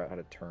figure out how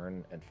to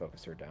turn and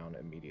focus her down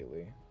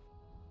immediately.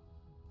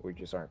 We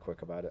just aren't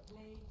quick about it.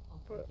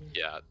 But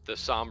Yeah, the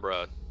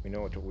Sombra. we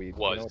know what to we know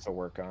Was what to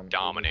work on.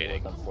 dominating. We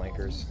need to work on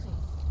flankers.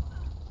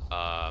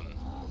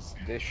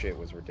 This shit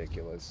was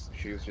ridiculous.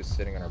 She was just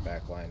sitting on our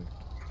back line.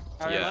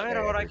 Yeah. I don't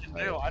know what I can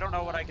do. I don't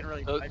know what I can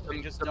really do. The-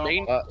 I just the don't.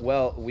 main-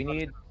 Well, we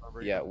need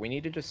we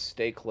need to just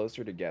stay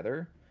closer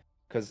together,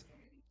 because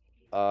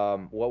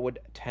what would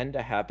tend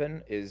to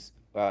happen is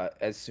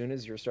as soon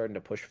as you're starting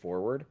to push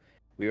forward,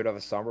 we would have a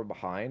Sombra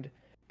behind,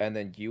 and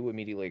then you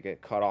immediately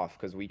get cut off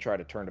because we try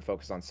to turn to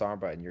focus on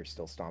Sombra and you're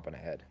still stomping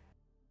ahead.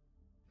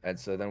 And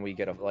so then we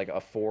get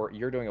a 4.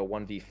 You're doing a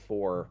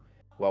 1v4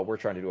 while we're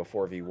trying to do a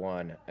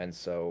 4v1, and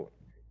so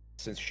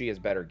since she is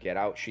better, get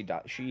out. She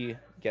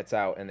gets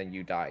out, and then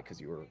you die because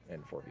you were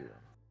in 4v room.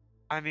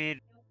 I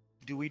mean,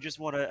 do we just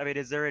want to? I mean,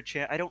 is there a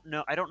chance? I don't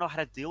know. I don't know how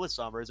to deal with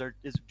Sombra.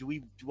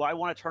 Do I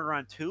want to turn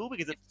around too?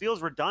 Because it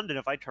feels redundant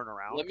if I turn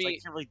around. Let 'cause I me-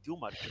 can't really do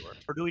much to her.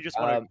 Or do we just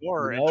want to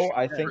ignore her? and No, shoot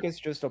I her? think it's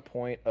just a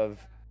point of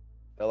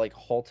like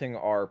halting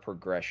our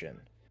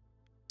progression.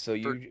 So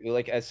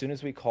like as soon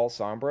as we call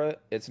Sombra,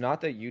 it's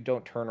not that you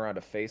don't turn around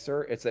to face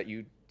her, it's that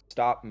you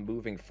stop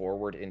moving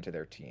forward into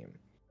their team.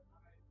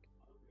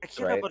 I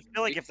can't help but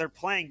feel like if they're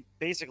playing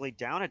basically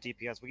down at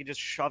DPS, we can just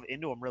shove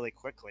into them really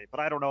quickly.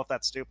 But I don't know if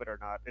that's stupid or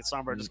not. Is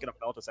Sombra just gonna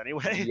belt us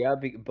anyway? Yeah,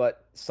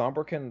 but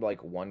Sombra can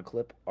like one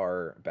clip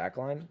our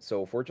backline.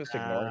 So if we're just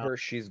ignoring her,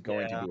 she's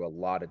going to do a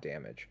lot of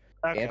damage.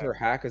 Okay. And her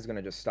hack is going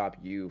to just stop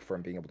you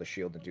from being able to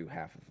shield and do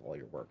half of all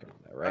your work and all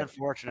that, right?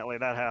 Unfortunately,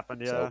 that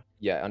happened. Yeah. So,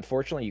 yeah,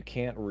 unfortunately, you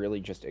can't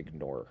really just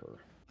ignore her.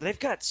 They've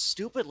got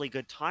stupidly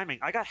good timing.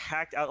 I got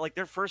hacked out. Like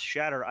their first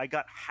shatter, I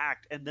got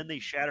hacked, and then they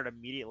shattered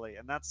immediately.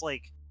 And that's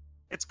like,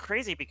 it's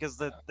crazy because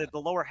the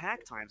lower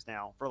hack times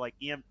now for like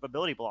EM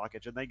ability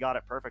blockage, and they got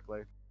it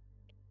perfectly.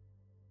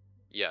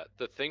 Yeah,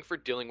 the thing for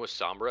dealing with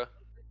Sombra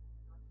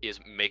is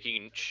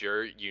making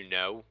sure you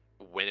know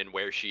when and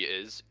where she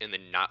is, and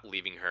then not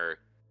leaving her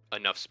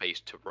enough space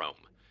to roam.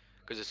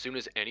 Because as soon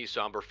as any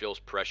Sombra feels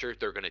pressure,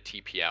 they're going to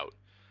TP out.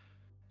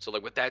 So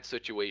like with that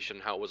situation,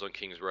 how it was on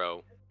King's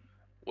Row,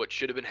 what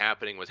should have been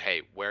happening was,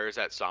 hey, where is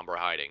that Sombra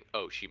hiding?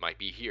 Oh, she might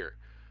be here.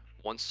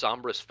 Once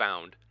Sombra's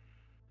found,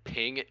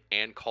 ping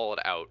and call it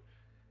out.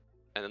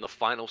 And then the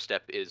final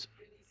step is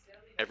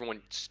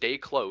everyone stay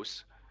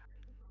close,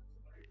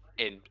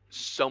 and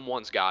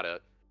someone's got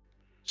to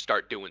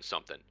start doing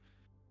something.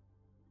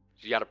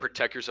 You got to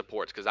protect your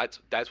supports, because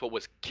that's what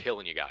was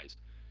killing you guys.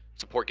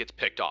 Support gets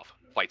picked off,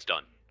 fight's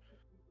done.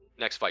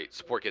 Next fight,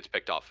 support gets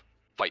picked off,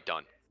 fight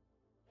done.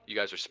 You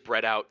guys are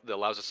spread out. That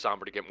allows a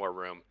Sombra to get more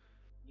room.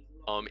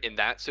 In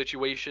that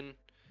situation,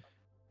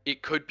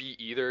 it could be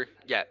either,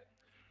 yeah,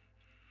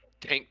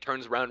 tank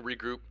turns around,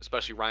 regroup,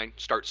 especially Ryan,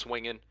 start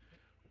swinging,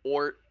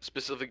 or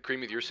specifically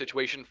Cream with your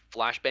situation,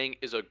 flashbang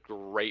is a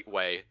great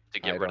way to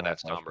get rid of that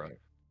Sombra.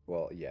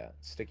 Well, yeah,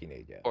 sticky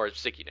nade, yeah. Or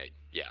sticky nade,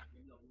 yeah.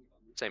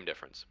 Same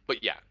difference.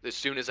 But yeah, as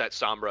soon as that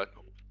Sombra,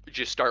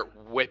 just start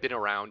whipping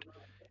around,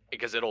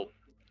 because it'll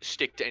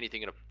stick to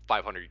anything in a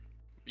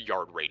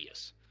 500-yard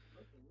radius.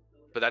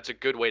 But that's a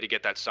good way to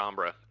get that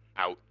Sombra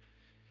out,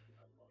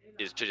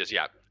 is to just,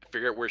 yeah,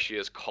 figure out where she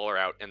is, call her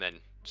out, and then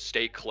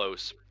stay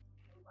close,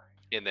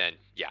 and then,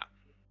 yeah,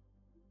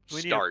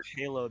 We start.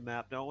 need a payload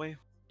map, don't we?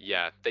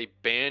 Yeah, they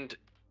banned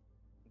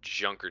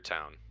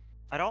Junkertown.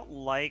 I don't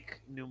like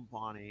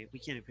Numbani. We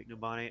can't even pick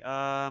Numbani.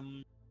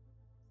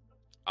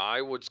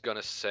 I was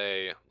gonna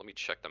say, let me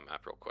check the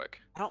map real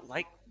quick. I don't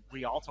like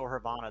Rialto or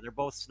Havana. They're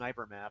both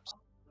sniper maps.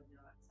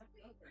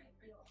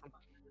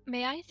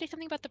 May I say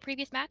something about the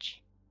previous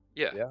match?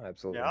 Yeah. Yeah,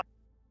 absolutely. Yeah.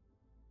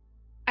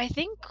 I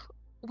think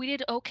we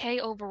did okay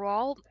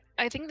overall.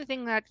 I think the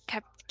thing that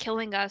kept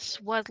killing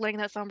us was letting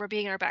that Sombra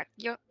being in our back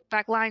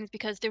lines,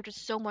 because there was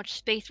just so much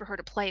space for her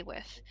to play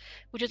with.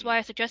 Which is why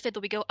I suggested that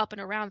we go up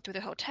and around through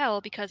the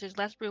hotel, because there's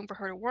less room for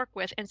her to work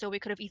with, and so we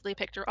could have easily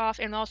picked her off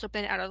and also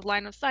been out of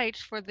line of sight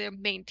for the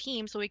main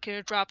team, so we could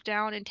have dropped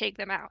down and take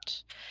them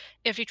out.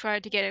 If she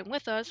tried to get in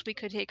with us, we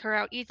could take her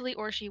out easily,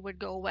 or she would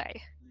go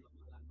away.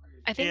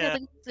 I think Yeah.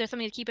 there's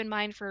something to keep in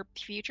mind for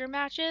future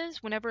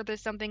matches. Whenever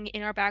there's something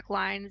in our back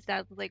lines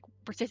that like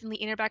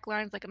persistently in our back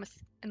lines, like a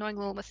annoying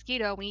little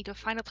mosquito, we need to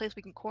find a place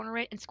we can corner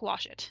it and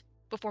squash it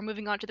before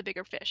moving on to the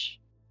bigger fish.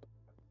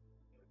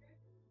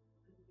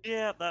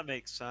 Yeah, that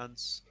makes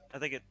sense. I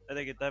think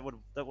that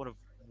would have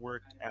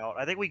worked out.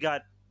 I think we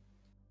got.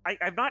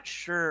 I'm not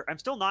sure. I'm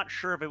still not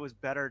sure if it was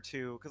better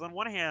to, because on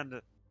one hand,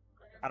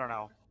 I don't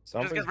know.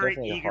 I just Sombra's got very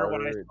definitely eager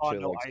when I harder saw to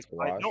no like ice.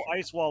 squash No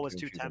ice wall was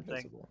since too she's tempting.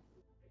 invisible.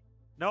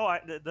 No,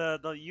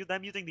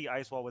 them using the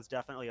ice wall was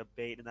definitely a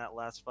bait in that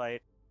last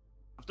fight.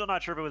 I'm still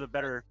not sure if it was a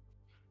better.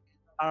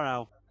 I don't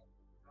know.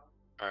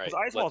 All right.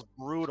 Because ice wall's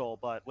brutal,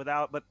 but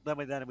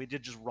then we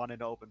did just run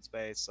into open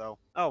space. So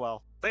oh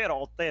well. They had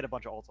a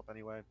bunch of ults up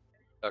anyway.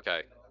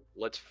 Okay.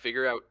 Let's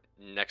figure out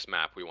next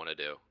map we want to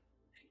do.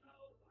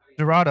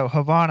 Dorado,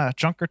 Havana,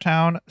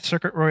 Junkertown,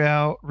 Circuit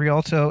Royale,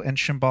 Rialto, and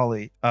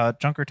Shimbali.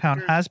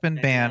 Junkertown has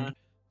been banned,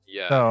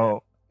 Yeah.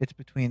 so it's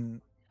between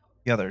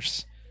the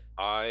others.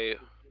 I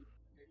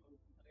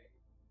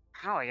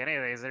don't like any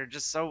of these. They're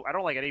just so. I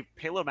don't like any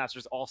payload maps. Are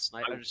just all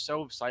snipe. They're just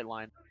so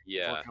sightline.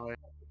 Yeah.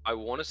 I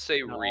want to say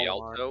Not all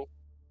Rialto.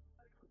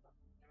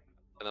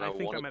 And then I I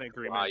think want I'm in to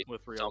agreement try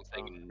with Rialto.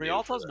 something new for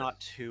Rialto's this. not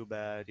too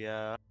bad.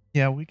 Yeah.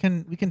 Yeah, we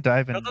can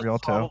dive in Rialto's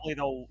Rialto. probably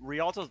though.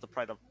 Rialto's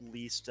probably the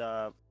least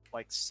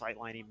like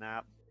sightliney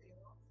map.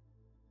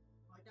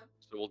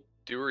 So we'll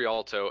do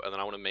Rialto, and then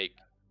I want to make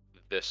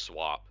this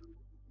swap.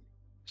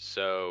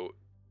 So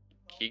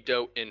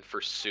Kigdo in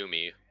for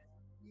Sumi.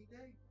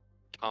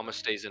 Thomas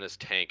stays in his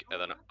tank, and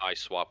then I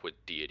swap with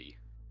Deity.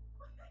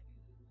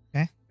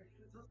 Okay.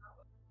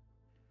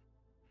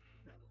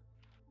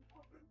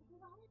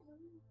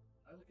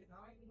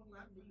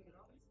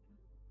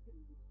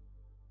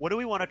 what do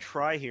we want to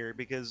try here?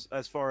 Because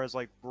as far as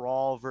like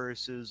brawl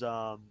versus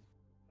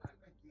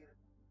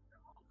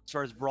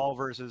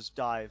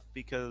dive,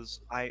 because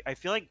I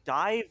feel like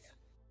dive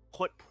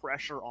put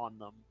pressure on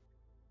them,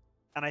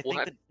 and I think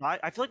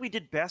I feel like we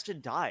did best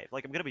in dive.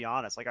 Like I'm gonna be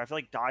honest, like I feel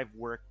like dive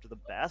worked the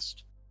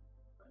best.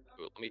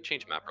 Ooh, let me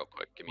change map real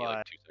quick. Give me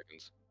like 2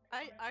 seconds.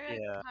 I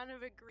kind of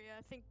agree.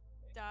 I think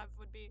dive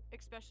would be,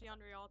 especially on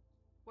real.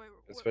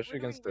 Especially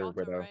against their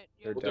Widow. Right?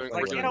 They're We're doing-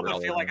 definitely I can't help running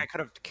but feel Widow like I could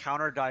have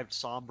counter dived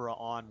Sombra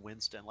on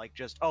Winston, like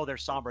just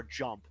there's Sombra,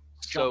 jump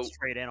So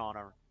straight in on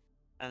her,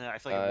 and then I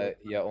feel like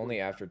yeah,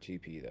 only after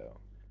TP though.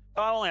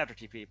 only after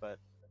TP, but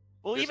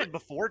There's even like-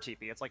 before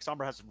TP, it's like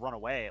Sombra has to run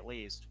away at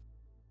least.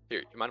 here,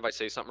 you mind if I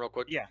say something real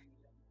quick? Yeah.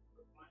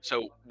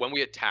 So when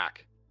we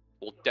attack,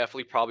 we'll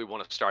definitely probably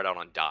want to start out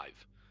on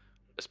dive,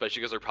 especially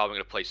because they're probably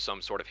going to play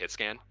some sort of hit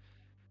scan.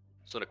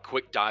 So a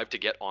quick dive to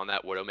get on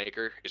that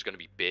Widowmaker is going to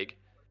be big,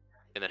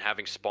 and then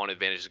having spawn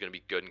advantage is going to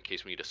be good in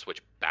case we need to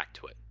switch back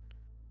to it.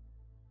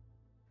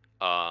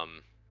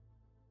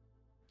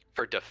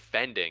 For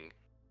defending,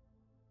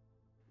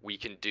 we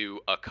can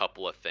do a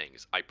couple of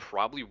things. I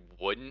probably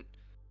wouldn't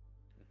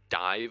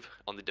dive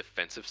on the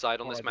defensive side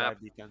on this map.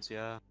 Defense,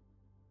 yeah.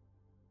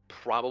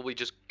 Probably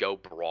just go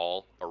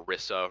Brawl,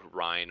 Orisa,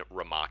 Rhine,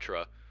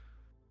 Ramatra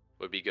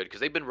would be good because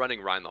they've been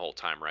running Rhine the whole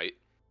time, right?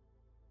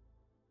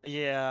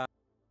 Yeah.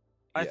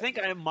 I Yeah. think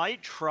I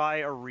might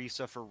try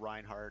Orisa for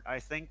Reinhardt. I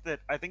think that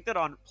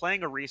on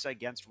playing Orisa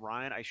against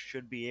Ryan, I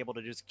should be able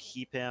to just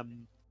keep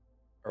him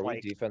Are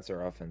like- we defense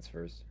or offense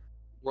first?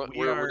 We're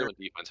doing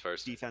defense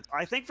first. defense.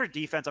 I think for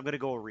defense, I'm gonna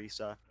go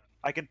Orisa.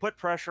 I can put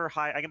pressure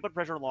high. I can put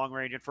pressure long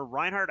range, and for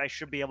Reinhardt, I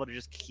should be able to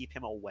just keep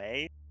him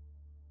away,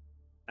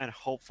 and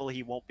hopefully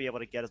he won't be able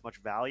to get as much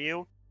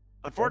value.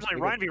 Unfortunately,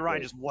 think Ryan it's v Ryan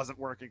like- just wasn't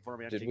working for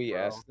me. On Did King we Pro.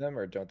 ask them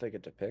or don't they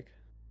get to pick?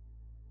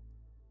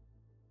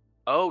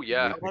 Oh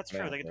yeah. We Oh, that's pick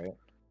true, map, they can- right?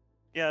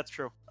 Yeah, that's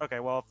true. Okay,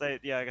 well if they,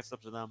 I guess it's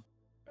up to them.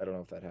 I don't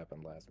know if that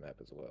happened last map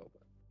as well.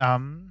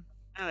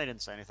 But... They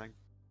didn't say anything,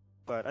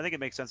 but I think it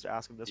makes sense to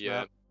ask him this Yeah.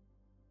 map.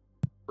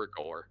 For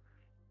gore.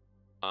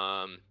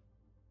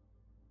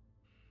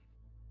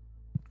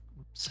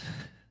 Oops.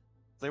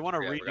 If they want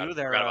to Yeah, redo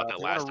their, forgot about that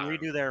last time.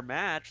 redo their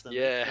match, then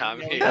Yeah, I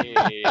mean.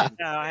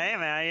 no, hey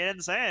man, you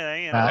didn't say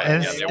anything. You Nah, know,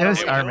 it's- they it were was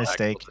able our to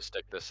mistake. to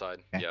stick this side.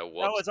 Okay. Yeah, no,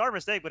 whoops. it's our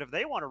mistake. But if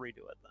they want to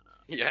redo it, then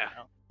Yeah. you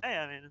know, hey,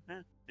 I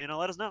mean,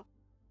 let us know.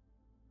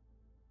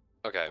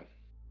 Okay.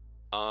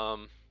 I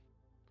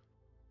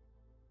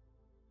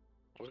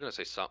was gonna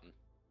say something.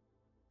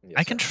 Yeah,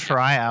 I can sorry.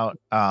 try out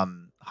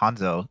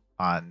Hanzo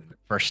on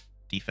first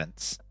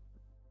defense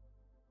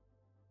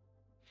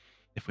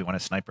if we want a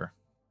sniper.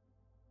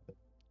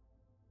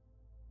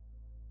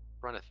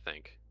 trying to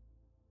think.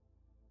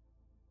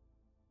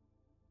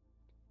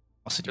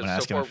 Also, do you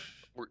Because want to so ask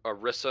him? far,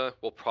 Orisa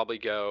will probably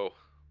go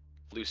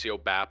Lucio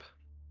Bap,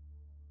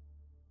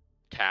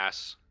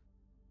 Cass,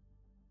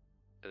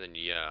 and then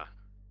yeah.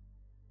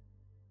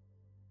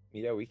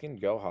 Yeah, we can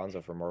go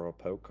Hanzo for more of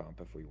a poke comp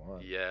if we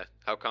want. Yeah.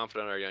 How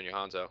confident are you on your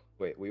Hanzo?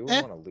 Wait, we would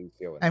Eh, want to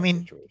Lucio in I that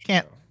mean, situation.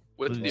 can't- though.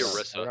 With Lose. the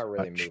We're Orisa. not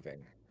really Much.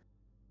 moving.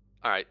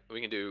 All right, we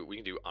can do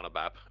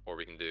Anabap, or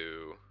we can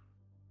do.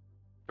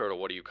 Turtle,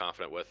 what are you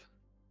confident with?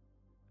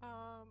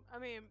 I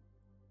mean,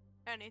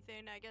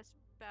 anything. I guess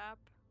BAP.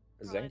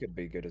 Zen Right. could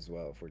be good as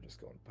well if we're just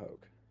going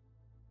poke.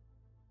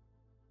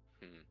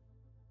 Hmm.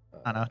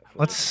 I know. if we're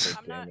Let's- just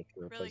I'm poke not damage to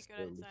really replace good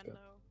the at Zen Lucio. though.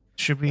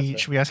 Should That's we fair.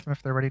 should we ask him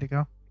if they're ready to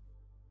go?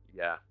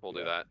 Yeah, we'll do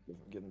Yeah,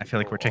 that. getting I feel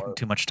like we're taking hard.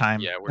 too much time.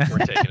 Yeah, we're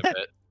taking a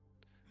bit.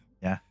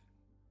 Yeah.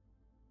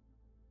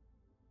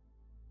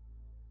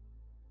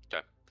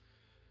 Okay.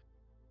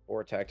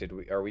 Or attack.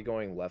 Are we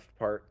going left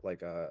part,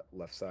 like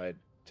left side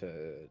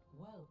to?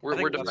 We're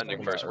think that's defending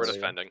what first. I'm We're saying.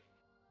 defending.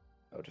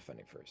 Oh,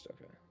 defending first.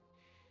 Okay.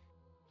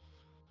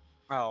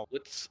 Oh,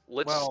 Let's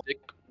Well- stick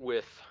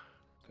with.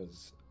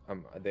 Because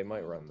they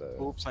might run the.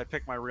 oops! I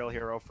picked my real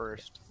hero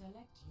first.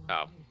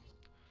 Oh.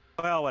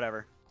 Well,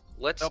 whatever.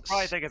 Let's. They'll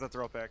probably think it's a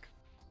throw pick.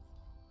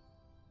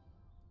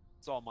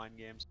 It's all mind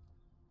games.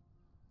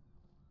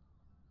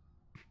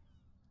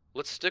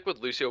 Let's stick with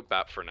Lucio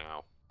Bap for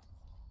now.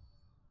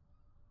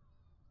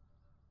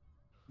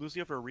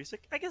 Lucio for a Risic?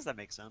 I guess that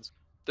makes sense.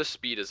 The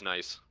speed is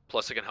nice.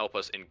 Plus, it can help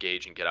us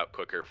engage and get out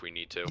quicker if we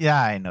need to.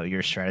 Yeah, I know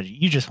your strategy.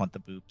 You just want the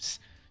boops,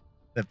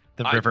 the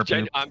river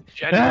boop. I'm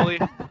genuinely.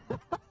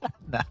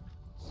 Nah.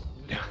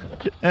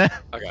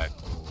 Okay.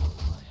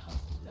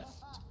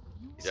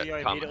 See Yeah, how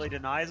he comment. immediately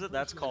denies it?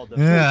 That's called the.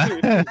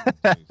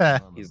 Yeah.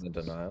 He's in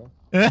denial.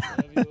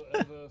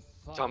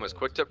 Thomas,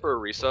 quick tip for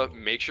Orisa: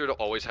 make sure to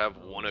always have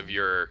one of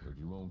your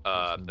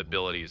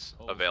abilities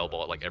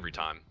available at like every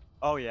time.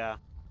 Oh yeah.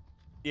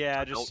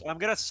 Yeah, just I'm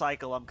gonna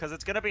cycle him because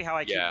it's gonna be how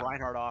I keep Yeah.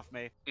 Reinhardt off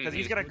me. Because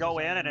he's Mhm. gonna go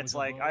in and it's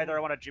like either I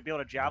want to be able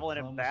to javelin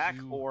him back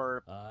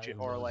or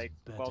like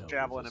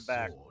javelin him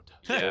back.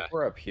 Yeah, If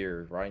we're up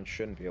here, Ryan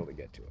shouldn't be able to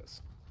get to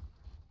us.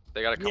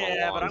 they gotta come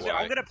Yeah, a but long way.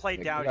 I'm gonna play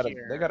They down gotta-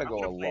 here. they gotta I'm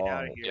go gonna play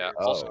down along. here, Yeah,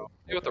 Oh, also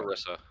do with okay.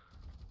 Orisa.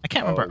 I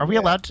can't remember. Are we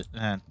yeah. allowed to?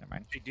 Never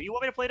mind. Hey, do you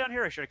want me to play down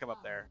here, or should I come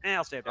up there?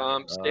 I'll stay up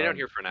down here. Stay down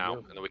here for now,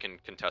 we'll- and then we can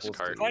contest we'll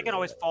cart. stay I can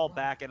always fall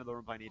back into the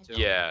room if I need to.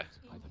 Yeah.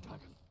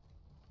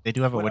 They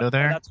do have a widow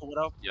there. That's a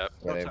widow. Yep.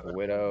 Yeah, they have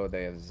Widow,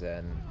 they have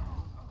Zen.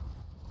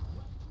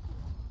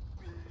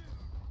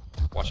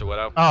 Watch the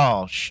widow. Oh,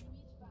 Alright.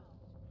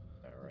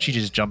 she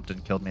just jumped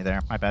and killed me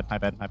there. My bad. My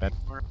bad. My bad.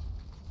 All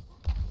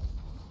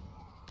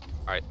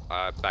right.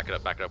 Back it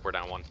up. Back it up. We're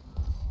down one.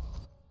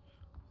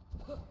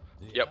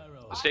 Yep.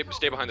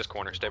 Stay behind this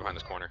corner. Stay behind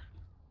this corner.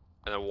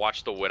 And then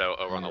watch the widow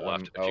over on the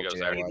left if she goes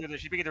yeah, there.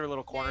 She peek through her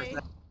little corners. Hey.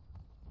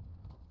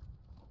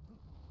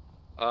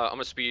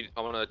 I'm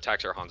gonna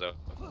tax our Hanzo.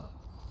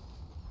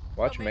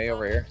 Watch May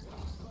over here.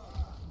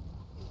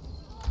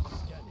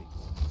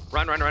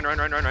 Run.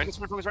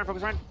 Focus,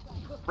 run.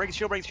 Break his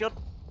shield.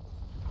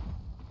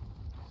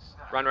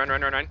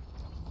 Run.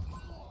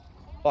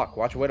 Fuck,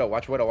 watch Widow.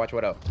 Widow Watch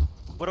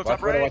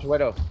top Widow, right. watch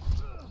Widow.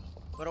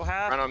 Widow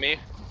half. Run on me.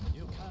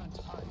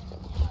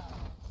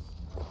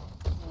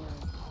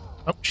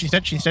 Oh, she's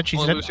dead. She's dead. She's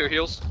Only dead. lose your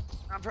heals.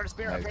 I'm trying to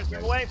spare. Nice,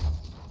 nice. away.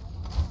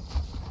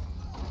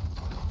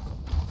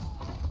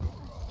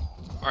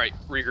 All right.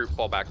 Regroup.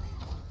 Fall back.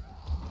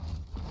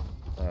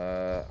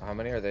 How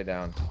many are they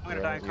down? I'm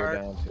gonna die in card.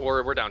 down two.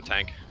 Or we're down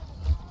tank.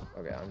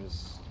 Okay, I'm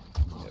just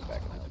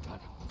backing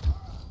out.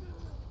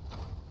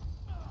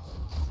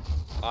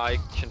 I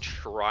can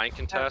try and That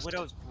contest.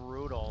 Widow's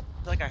brutal.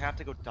 I feel like I have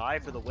to go die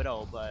for the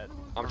Widow, but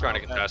I'm trying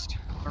to contest.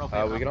 I don't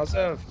know if We can also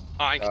have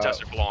I ain't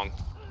contested for long.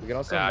 we can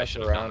also Yeah, I mess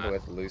should've done around that.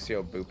 with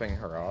Lucio booping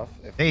her off.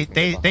 If They we can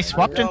they get they behind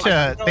swapped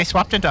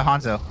her. into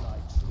Hanzo.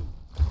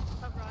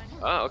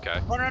 Oh, okay.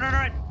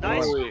 Run.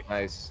 Nice. Holy-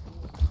 Nice.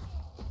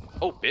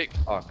 Oh, big.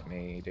 Fuck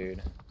me,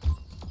 dude.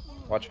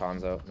 Watch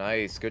Hanzo.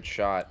 Nice, good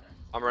shot.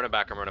 I'm running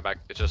back.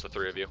 It's just the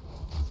three of you.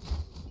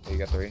 You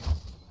got 3.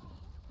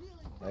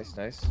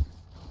 Nice.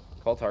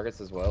 Call targets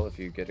as well if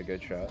you get a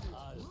good shot.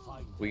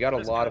 We got a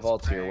lot of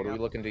ults here. What are we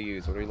looking to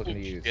use? What are we looking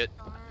to use? Shit.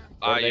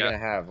 What are they Yeah. gonna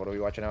have? What are we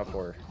watching out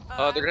for?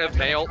 They're gonna have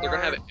mail. They're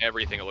gonna have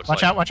everything. It looks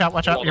Watch like. out! Watch out!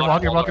 Watch out! Hold You're on,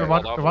 walled. You're hold walled. You're on,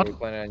 walled. hold You're on. What are we walled.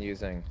 planning on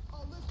using?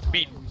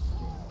 Beat.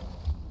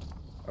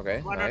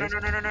 Okay, Run.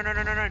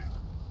 nice.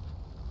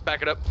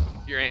 Back it up.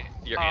 You're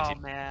Oh anti.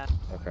 man.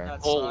 Okay. That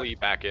Holy,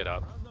 sucked. back it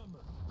up.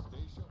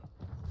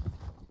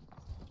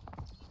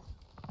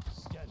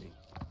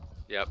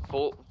 Yep.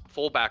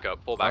 Full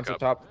backup. Full Hanzo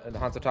backup.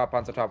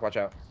 Hanzo top, watch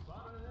out.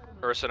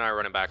 Ursa and I are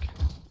running back.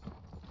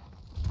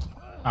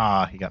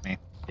 Ah, he got me.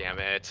 Damn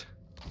it.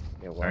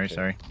 Yeah, watch Sorry, it.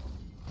 sorry.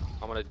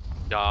 I'm gonna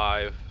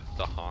dive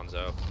the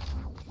Hanzo.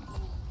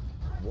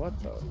 What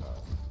the?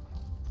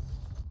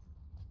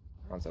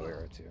 Hanzo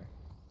arrow too.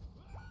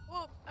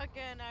 Well,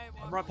 again,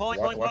 I Run, pulling,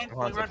 Watch run. the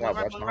Hanzo top,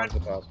 watch the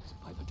Hanzo top.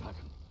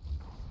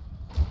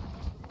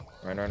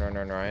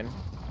 Ryan.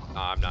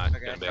 I'm not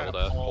Okay, gonna be I able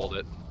got to pulled. hold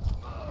it.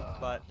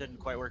 But didn't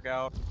quite work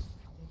out.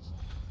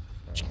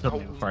 She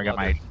killed me before I got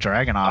my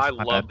dragon off. I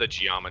My love bad. the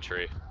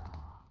geometry.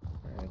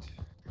 Alright.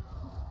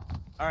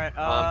 All right.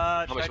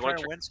 how Should much I you try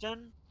want?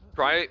 Winston?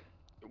 Try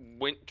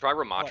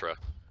Ramatra. Okay.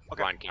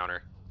 Grind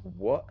counter.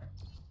 What?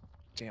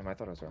 Damn, I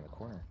thought I was around the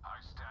corner.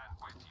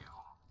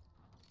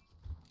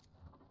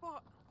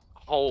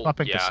 Oh, Swap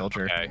into yeah.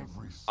 soldier. Okay.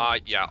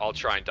 Yeah. I'll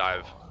try and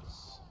dive.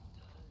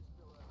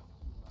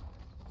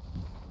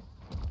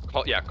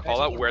 Call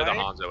out where the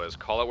Hanzo is.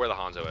 Call out where the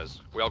Hanzo is.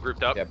 We all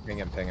grouped up? Yeah, ping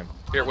him.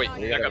 Here, wait.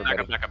 We got Back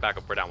everybody.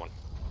 up. We're down one.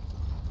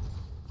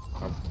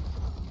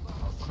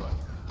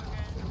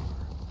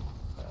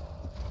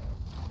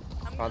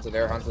 Hanzo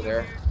there.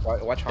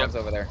 Watch Hanzo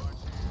over there.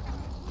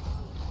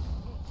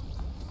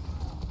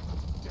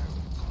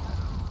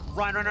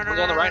 Run. Han's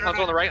on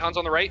the right. Han's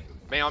on the right.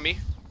 May on me.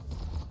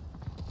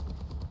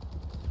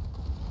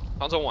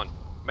 Han's on one.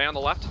 May on the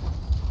left.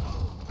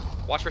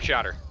 Watch for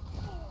shatter.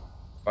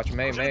 Watch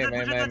May. Zen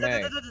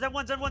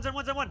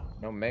one.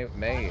 No, May.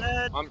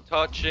 Dead. I'm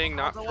touching,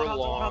 not Hanzo for one,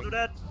 long. Hanzo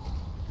dead.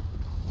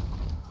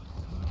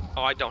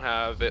 Oh, I don't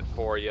have it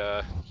for you.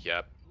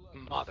 Yep.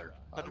 Mother.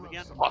 Touch him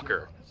again.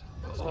 Fucker.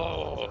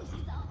 Oh.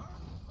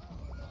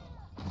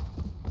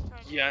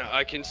 Yeah,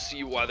 I can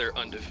see why they're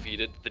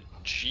undefeated. The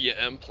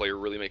GM player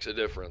really makes a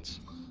difference.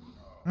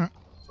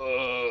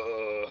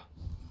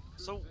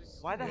 So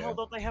why the hell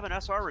don't they have an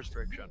SR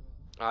restriction?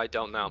 I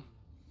don't know.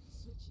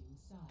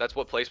 That's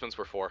what placements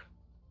were for.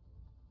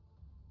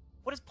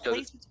 What is Does it-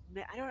 placement?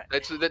 I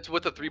don't. That's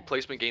what the 3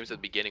 placement games at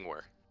the begetting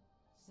were.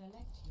 Select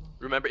your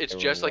Remember, it's They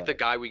were just like what? the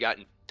guy we got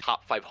in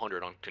top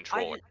 500 on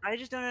controller. I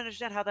just don't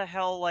understand how the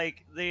hell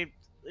like they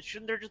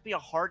shouldn't there just be a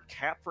hard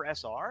cap for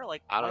SR?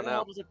 Like I don't why the hell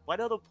know. does it, why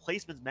do the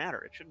placements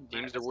matter? It shouldn't.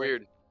 Teams matter. are It's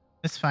weird.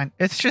 It's fine.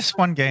 It's just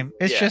one game.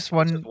 It's Yeah, just it's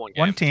one just one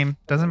one game. team.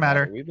 Doesn't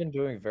matter. We've been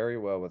doing very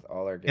well with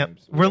all our Yep.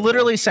 games. We're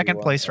literally 1-2 second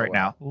on place right OL.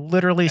 now.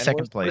 Literally And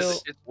second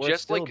place. It's We're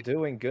just still like-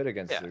 doing good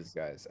against Yeah. these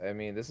guys. I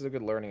mean, this is a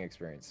good learning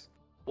experience.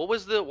 What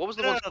was the one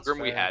Yeah, that's scrim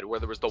we fair. had where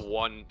there was the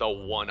one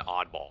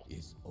oddball?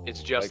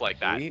 It's just like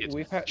that. It's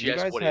you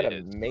just guys what had it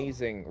an is.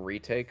 amazing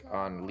retake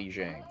on Li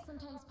Jiang.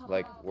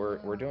 Like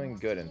we're doing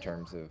good in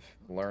terms of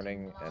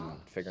learning and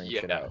figuring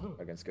shit Yeah. out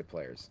against good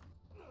players.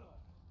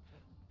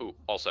 Ooh,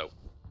 also,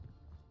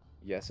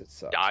 Yes, it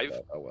sucks. Dive?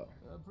 But, oh well.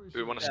 Do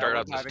we want to Yeah, start we're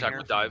out this diving attack here.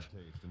 with dive?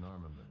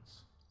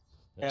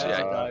 Yeah, So, let's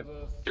yeah. dive.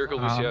 Jericho,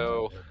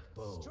 Lucio.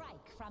 Strike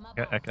from Got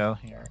above. Echo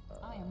here.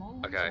 I am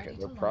always Okay. ready Okay, to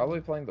they're learn.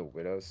 probably playing the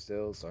Widow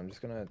still, so I'm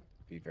just gonna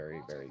be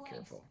very, very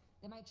careful.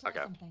 They might try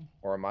Okay. something.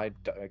 Or am I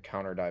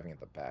counter diving at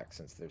the back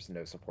since there's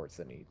no supports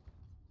that need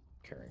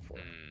caring for?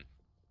 Hmm.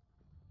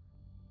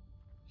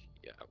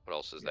 Yeah. What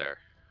else is Yeah. there?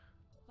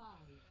 5,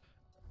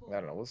 I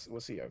don't know.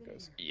 We'll see how it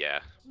goes. Yeah.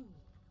 2,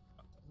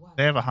 1.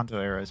 They have a Hunter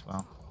arrow as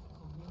well.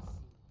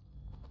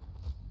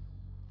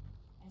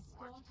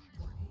 Escort the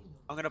payload.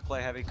 I'm gonna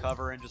play heavy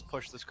cover and just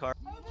push this car.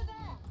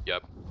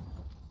 Yep.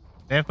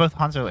 They have both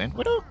Hanzo and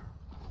Widow.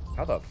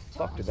 How the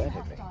fuck did that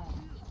hit me?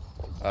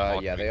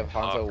 Yeah, they have Oh,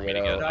 Hanzo, pretty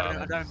Widow. good.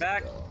 I'm diving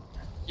back.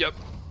 Yep.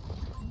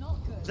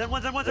 Not good. Zen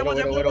one, Zen one, Widow, Zen one,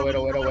 Zen Widow, one,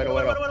 Widow, Widow, Widow,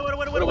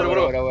 Widow, Widow,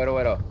 Widow, Widow,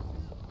 Widow.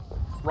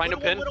 Rhino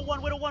pin. Widow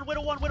one.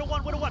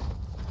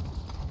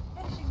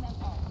 Finishing them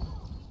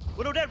off.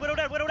 Widow dead.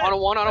 On a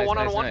one.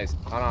 Nice.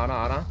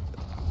 Ana.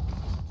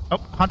 Oh,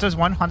 Hanzo's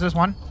one. Nice.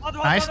 Run.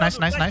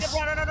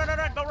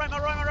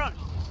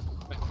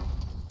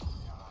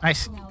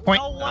 Nice.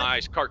 Point. No one.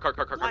 Nice. Cart.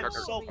 I'm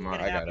so Come on,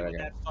 fucking I got happy it, I with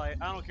got that fight.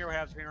 I don't care what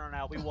happens from here on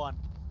out. We won.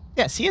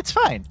 Yeah. See, it's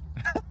fine.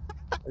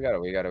 We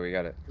got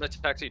it. Let's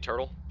taxi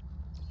turtle.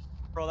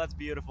 Bro, that's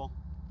beautiful.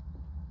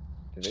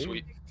 Did they-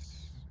 Sweet.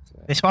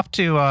 They swapped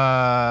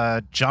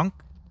to Junk,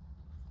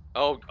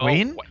 Oh.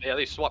 Queen? Yeah,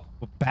 they swap.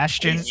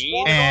 Bastion, He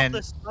Swallowed and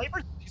off the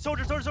sniper.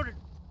 Soldier.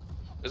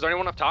 Is there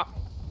anyone up top?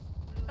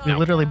 we Oh,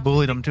 literally yeah.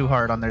 bullied them too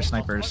hard on their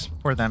snipers.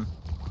 For them.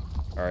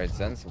 All right,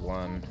 Zen's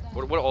one.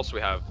 What else do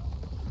we have?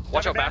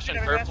 Watch out, Bastion.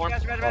 Third form.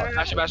 Bastion. Melt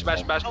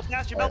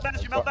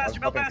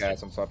Bastion.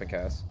 I'm swapping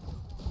Cass.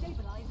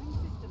 Stabilizing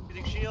system.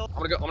 Using shield.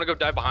 I'm gonna go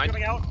dive behind.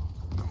 Coming out.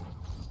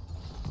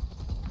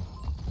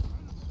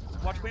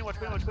 Watch Queen.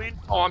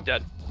 Oh, I'm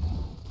dead.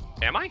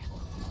 Am I?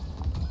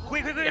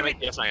 Queen. Damn it.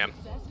 Yes, I am.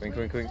 Queen.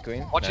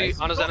 Watch Nice.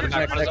 on his enemy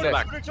back. On his enemy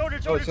back.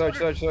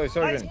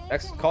 Soldier.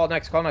 Next, call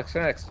next. Ana?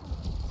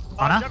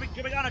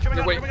 Jumping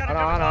on. Wait.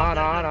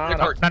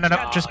 Ana.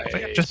 No. Just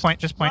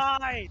point.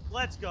 Nice.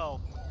 Let's go.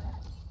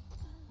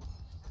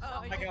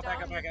 Oh, Back you're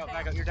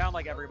out. down. You're down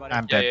like everybody.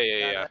 I'm Yeah.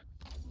 dead.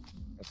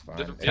 That's fine.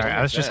 Just- Sorry,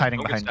 I was just hiding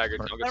Don't get behind. staggered.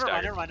 Don't get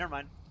staggered. Never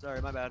mind.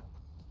 Sorry, my bad.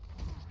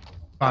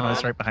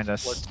 Ano's right behind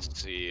us. Let's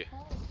see.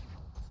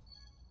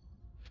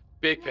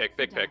 Big pick.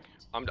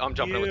 I'm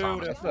jumping in with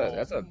Thomas. Beautiful.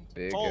 That's a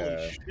big.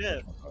 Holy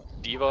shit.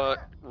 Diva,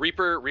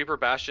 Reaper,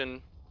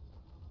 Bastion.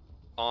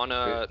 On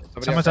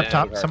Someone's up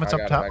top, someone's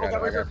up top. I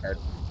got card.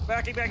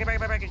 Backing. Taking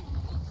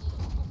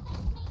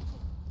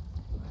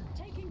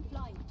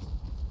flight.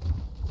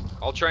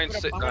 I'll try and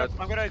sit. I'm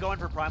gonna go in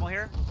for primal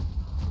here.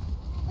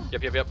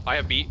 Yep. I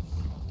have beat.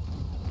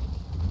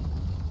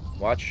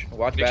 Watch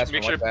Make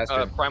Bastion. sure Watch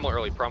Bastion. primal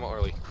early.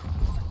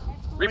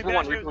 Reaper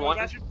one.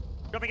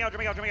 Jumping out.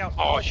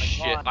 Oh my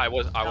shit! God. I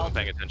wasn't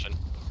paying attention.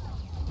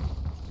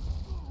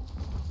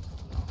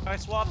 Can I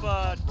swap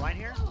Ryan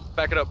here?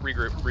 Back it up.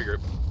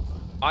 Regroup.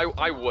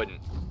 I wouldn't.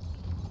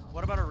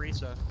 What about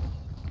Orisa?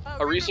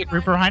 Orisa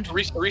Reaper behind.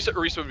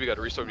 Orisa would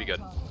be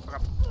good.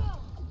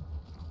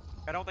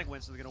 I don't think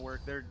Winston's gonna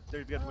work. They're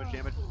getting too much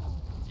damage.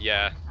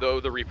 Yeah, though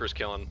the Reaper's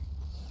killing.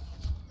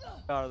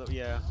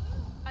 Yeah.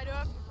 I do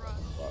have to run.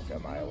 Fuck,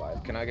 am I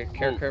alive? Can I get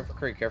careful?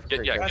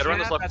 Get around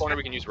this left corner.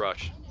 We can use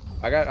rush.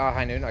 I got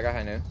high noon. I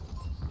have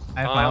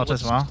my ult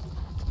as well.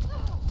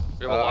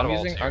 We have a lot I'm of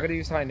ults here. gonna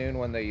use high noon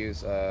when they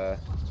use Whoa.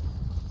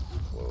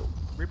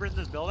 Reaper's in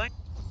this building.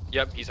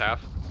 Yep, he's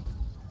half.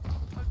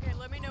 Okay,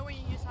 let me know when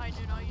you use high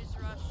noon. I'll use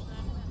rush then.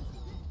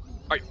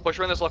 Alright, push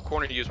around this left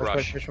corner to use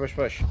rush.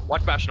 Push.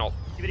 Watch Bastion ult.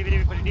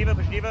 Push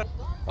Diva.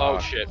 Oh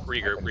shit,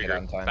 regroup. get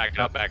out in time. Back it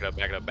up.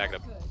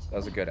 That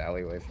was a good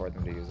alleyway for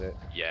them to use it.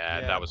 Yeah,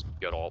 Yeah. that was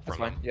good ult That's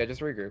from fine. them. Yeah,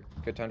 just regroup.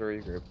 Good time to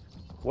regroup.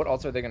 What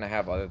ult are they gonna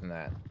have other than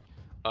that?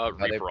 They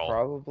Reaper ult.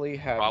 probably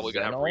have Probably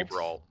gonna Zen have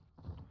Reaper ult.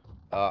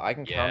 ult. I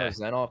can Yeah. counter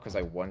Zen ult because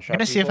I one-shot I'm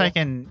gonna see if people. I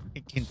can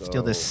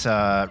steal this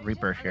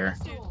Reaper here.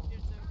 Dude.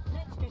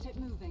 Let's get it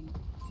moving.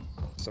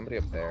 Somebody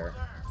up there.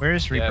 Where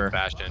is Yeah, Reaper?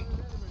 Bastion.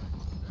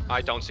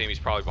 I don't see him. He's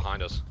probably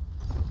behind us.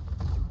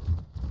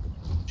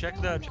 Check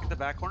the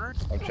back corner.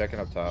 I'm checking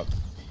up top.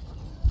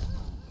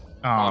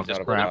 Oh, Just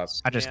Not crap. up top.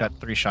 I just got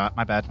 3 shot.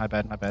 My bad.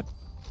 Bastion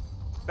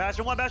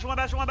one top.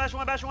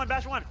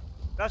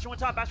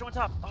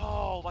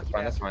 Oh, lucky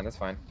Fine, bastard. that's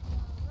fine.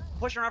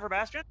 Pushing around for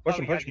Bastion. Push Oh,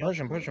 him. yeah,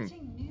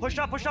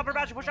 Push up for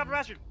Bastion.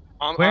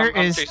 Where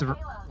I'm is chasing- the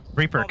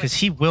Reaper? Because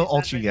he will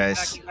ult you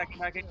guys.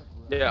 Backing.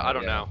 Yeah, I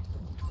don't know.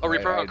 Oh,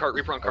 Reaper on cart. I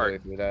really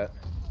do that.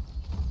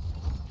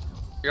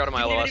 You're out of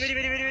my LOS.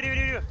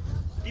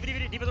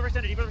 Diva's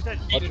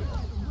overextended.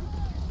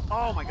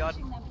 Oh my god.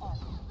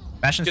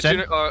 Bastion's Just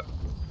dead. Play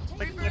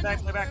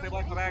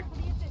back.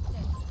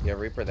 Yeah,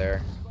 Reaper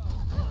there.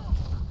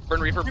 Burn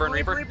Reaper.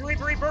 Reaper.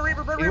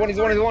 He's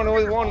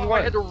one.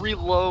 I had to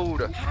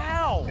reload.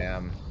 How?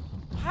 Damn.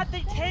 How'd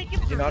they take him?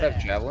 Did you not have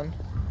Javelin?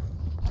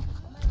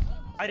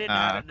 I didn't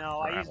have it.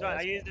 No, crap.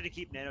 I used it to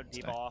keep Nano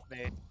Deep off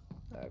me.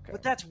 Okay.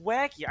 But that's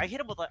wacky. I hit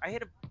him with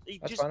he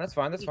That's just fine.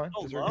 so Just low.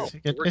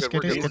 regroup. It's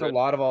good. We're good. There's a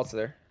lot of ults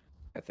there.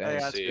 I think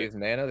yeah, they use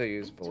Nana, they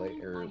use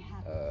Blade, or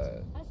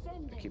I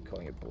keep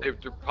calling it Blade.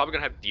 They're probably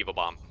gonna have Diva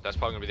Bomb. That's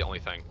probably gonna be the only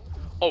thing.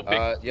 Oh,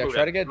 big. Yeah, move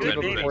try in, to get move in,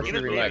 Diva move in, before she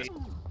move in, move in.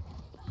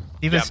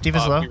 remakes.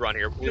 Diva's low. We run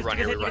here. We run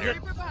here. We run here.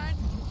 Reaper behind.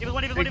 Even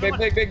one, even Big, one, even big,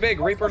 one. big, big.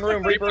 Reaper in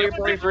room. Reaper. Get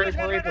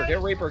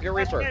Reaper. Get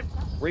Reaper.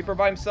 Reaper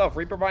by himself.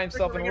 Reaper by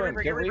himself in room.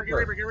 Get Reaper.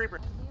 Get Reaper.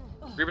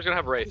 Reaper's gonna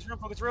have Wraith. Focus room,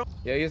 focus room.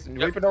 Yeah, he's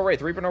Reaper no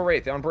Wraith. Reaper no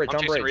Wraith. On bridge. I'm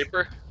On chasing bridge.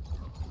 Reaper.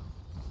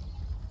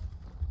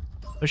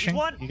 Pushing.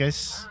 One. You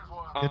guys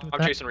good with I'm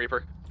that? chasing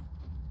Reaper.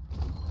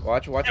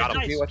 Watch the Got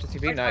him. TP. Watch the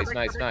TP.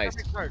 Nice. Nice.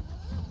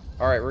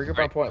 All right,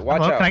 Reaper on point.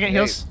 Watch Hello, out. can I get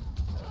heals?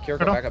 Kiriko,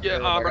 Turtle? back up. Yeah,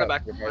 Kiriko, run it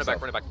back. Kiriko Run it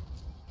back. Run it back.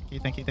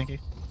 Thank you.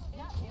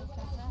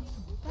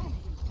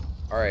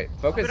 All right,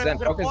 focus Zen.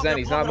 Focus Zen.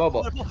 He's not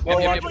mobile. Whoa,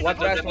 watch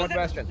Bastion. Watch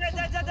Bastion.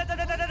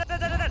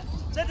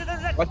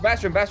 Watch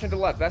Bastion. Bastion to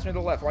the left. Bastion to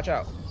the left. Watch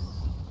out.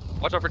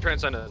 Watch out for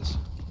Transcendence.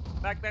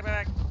 Back.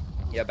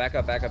 Yeah, back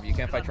up. You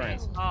can't fight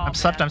trans. I'm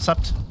slept.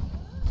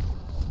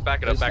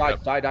 Back it up. Just Back it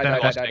up. die.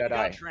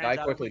 Die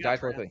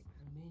quickly.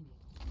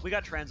 We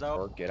got trans out.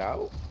 Or get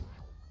out.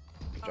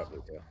 Good job,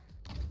 Luca.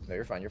 No,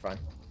 you're fine.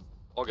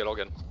 All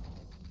good.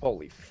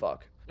 Holy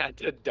fuck. Had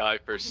to die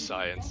for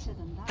science. Better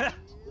than that.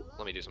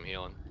 Let me do some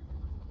healing.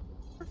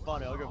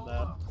 Funny, I'll give him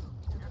that.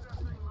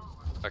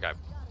 Okay.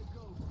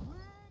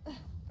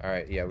 All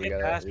right, yeah, we Get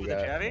got. past with the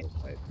Javi?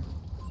 Wait.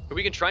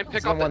 We can try and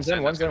pick Zen off that one, Zen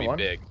Zen. one, That's gonna Zen one.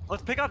 be big.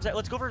 Let's pick up.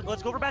 Let's go for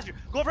Bastion.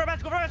 Go for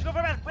Bastion.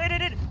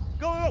 Wait.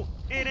 Go.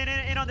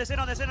 In on this.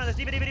 Even.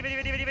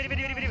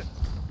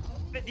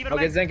 Oh,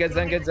 get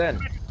Zen.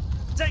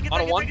 Zen,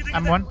 On a one.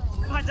 I'm one.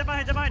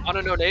 Behind. On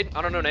a no nade.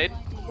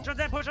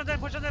 Push on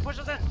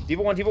Zen.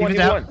 Diva one. Diva's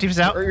out. Diva's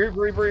out.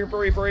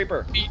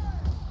 Reaper. Beat.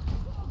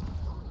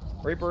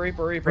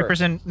 Reaper.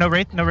 Reaper's in. No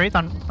wraith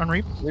on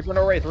Reap. Reaper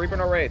no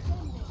Wraith.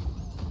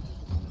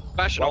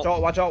 Bastion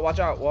ult. Watch out.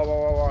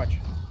 Watch.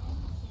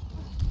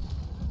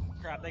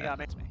 Crap, they got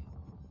me.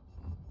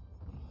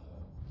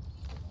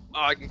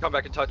 Oh, I can come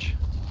back and touch.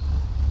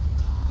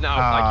 No,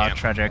 I can't.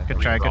 Tragic. Good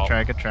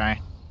try.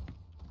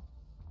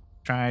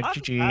 I'm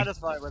GG.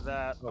 satisfied with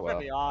that. Oh, I'm well.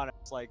 gonna be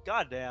honest. Like,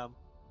 goddamn.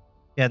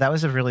 Yeah, that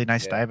was a really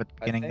nice Yeah, dive at the I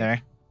beginning think-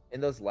 there.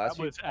 In those last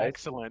That was few fights,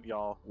 excellent,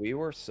 y'all. we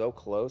were so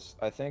close.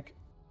 I think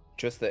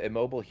just the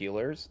immobile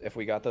healers, if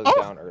we got those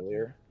Oh! down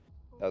earlier,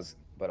 that was.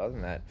 But other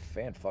than that,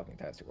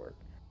 fan-fucking-tastic work.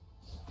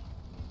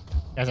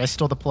 Guys, I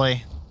stole the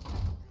play.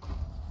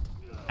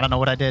 I don't know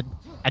what I did.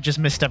 I just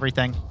missed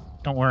everything.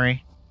 Don't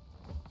worry.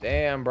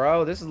 Damn,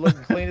 bro, this is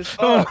looking clean as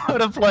Oh, fuck.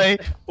 what a play!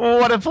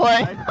 What a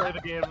play! Nice play the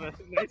game.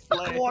 Nice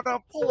play. What a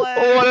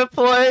play! What a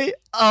play!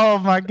 Oh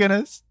my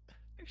goodness!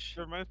 It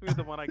reminds me of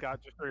the one I got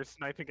just for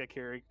sniping a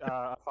carry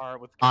far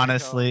with Kiriko.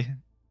 Honestly,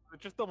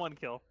 Just the one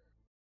kill.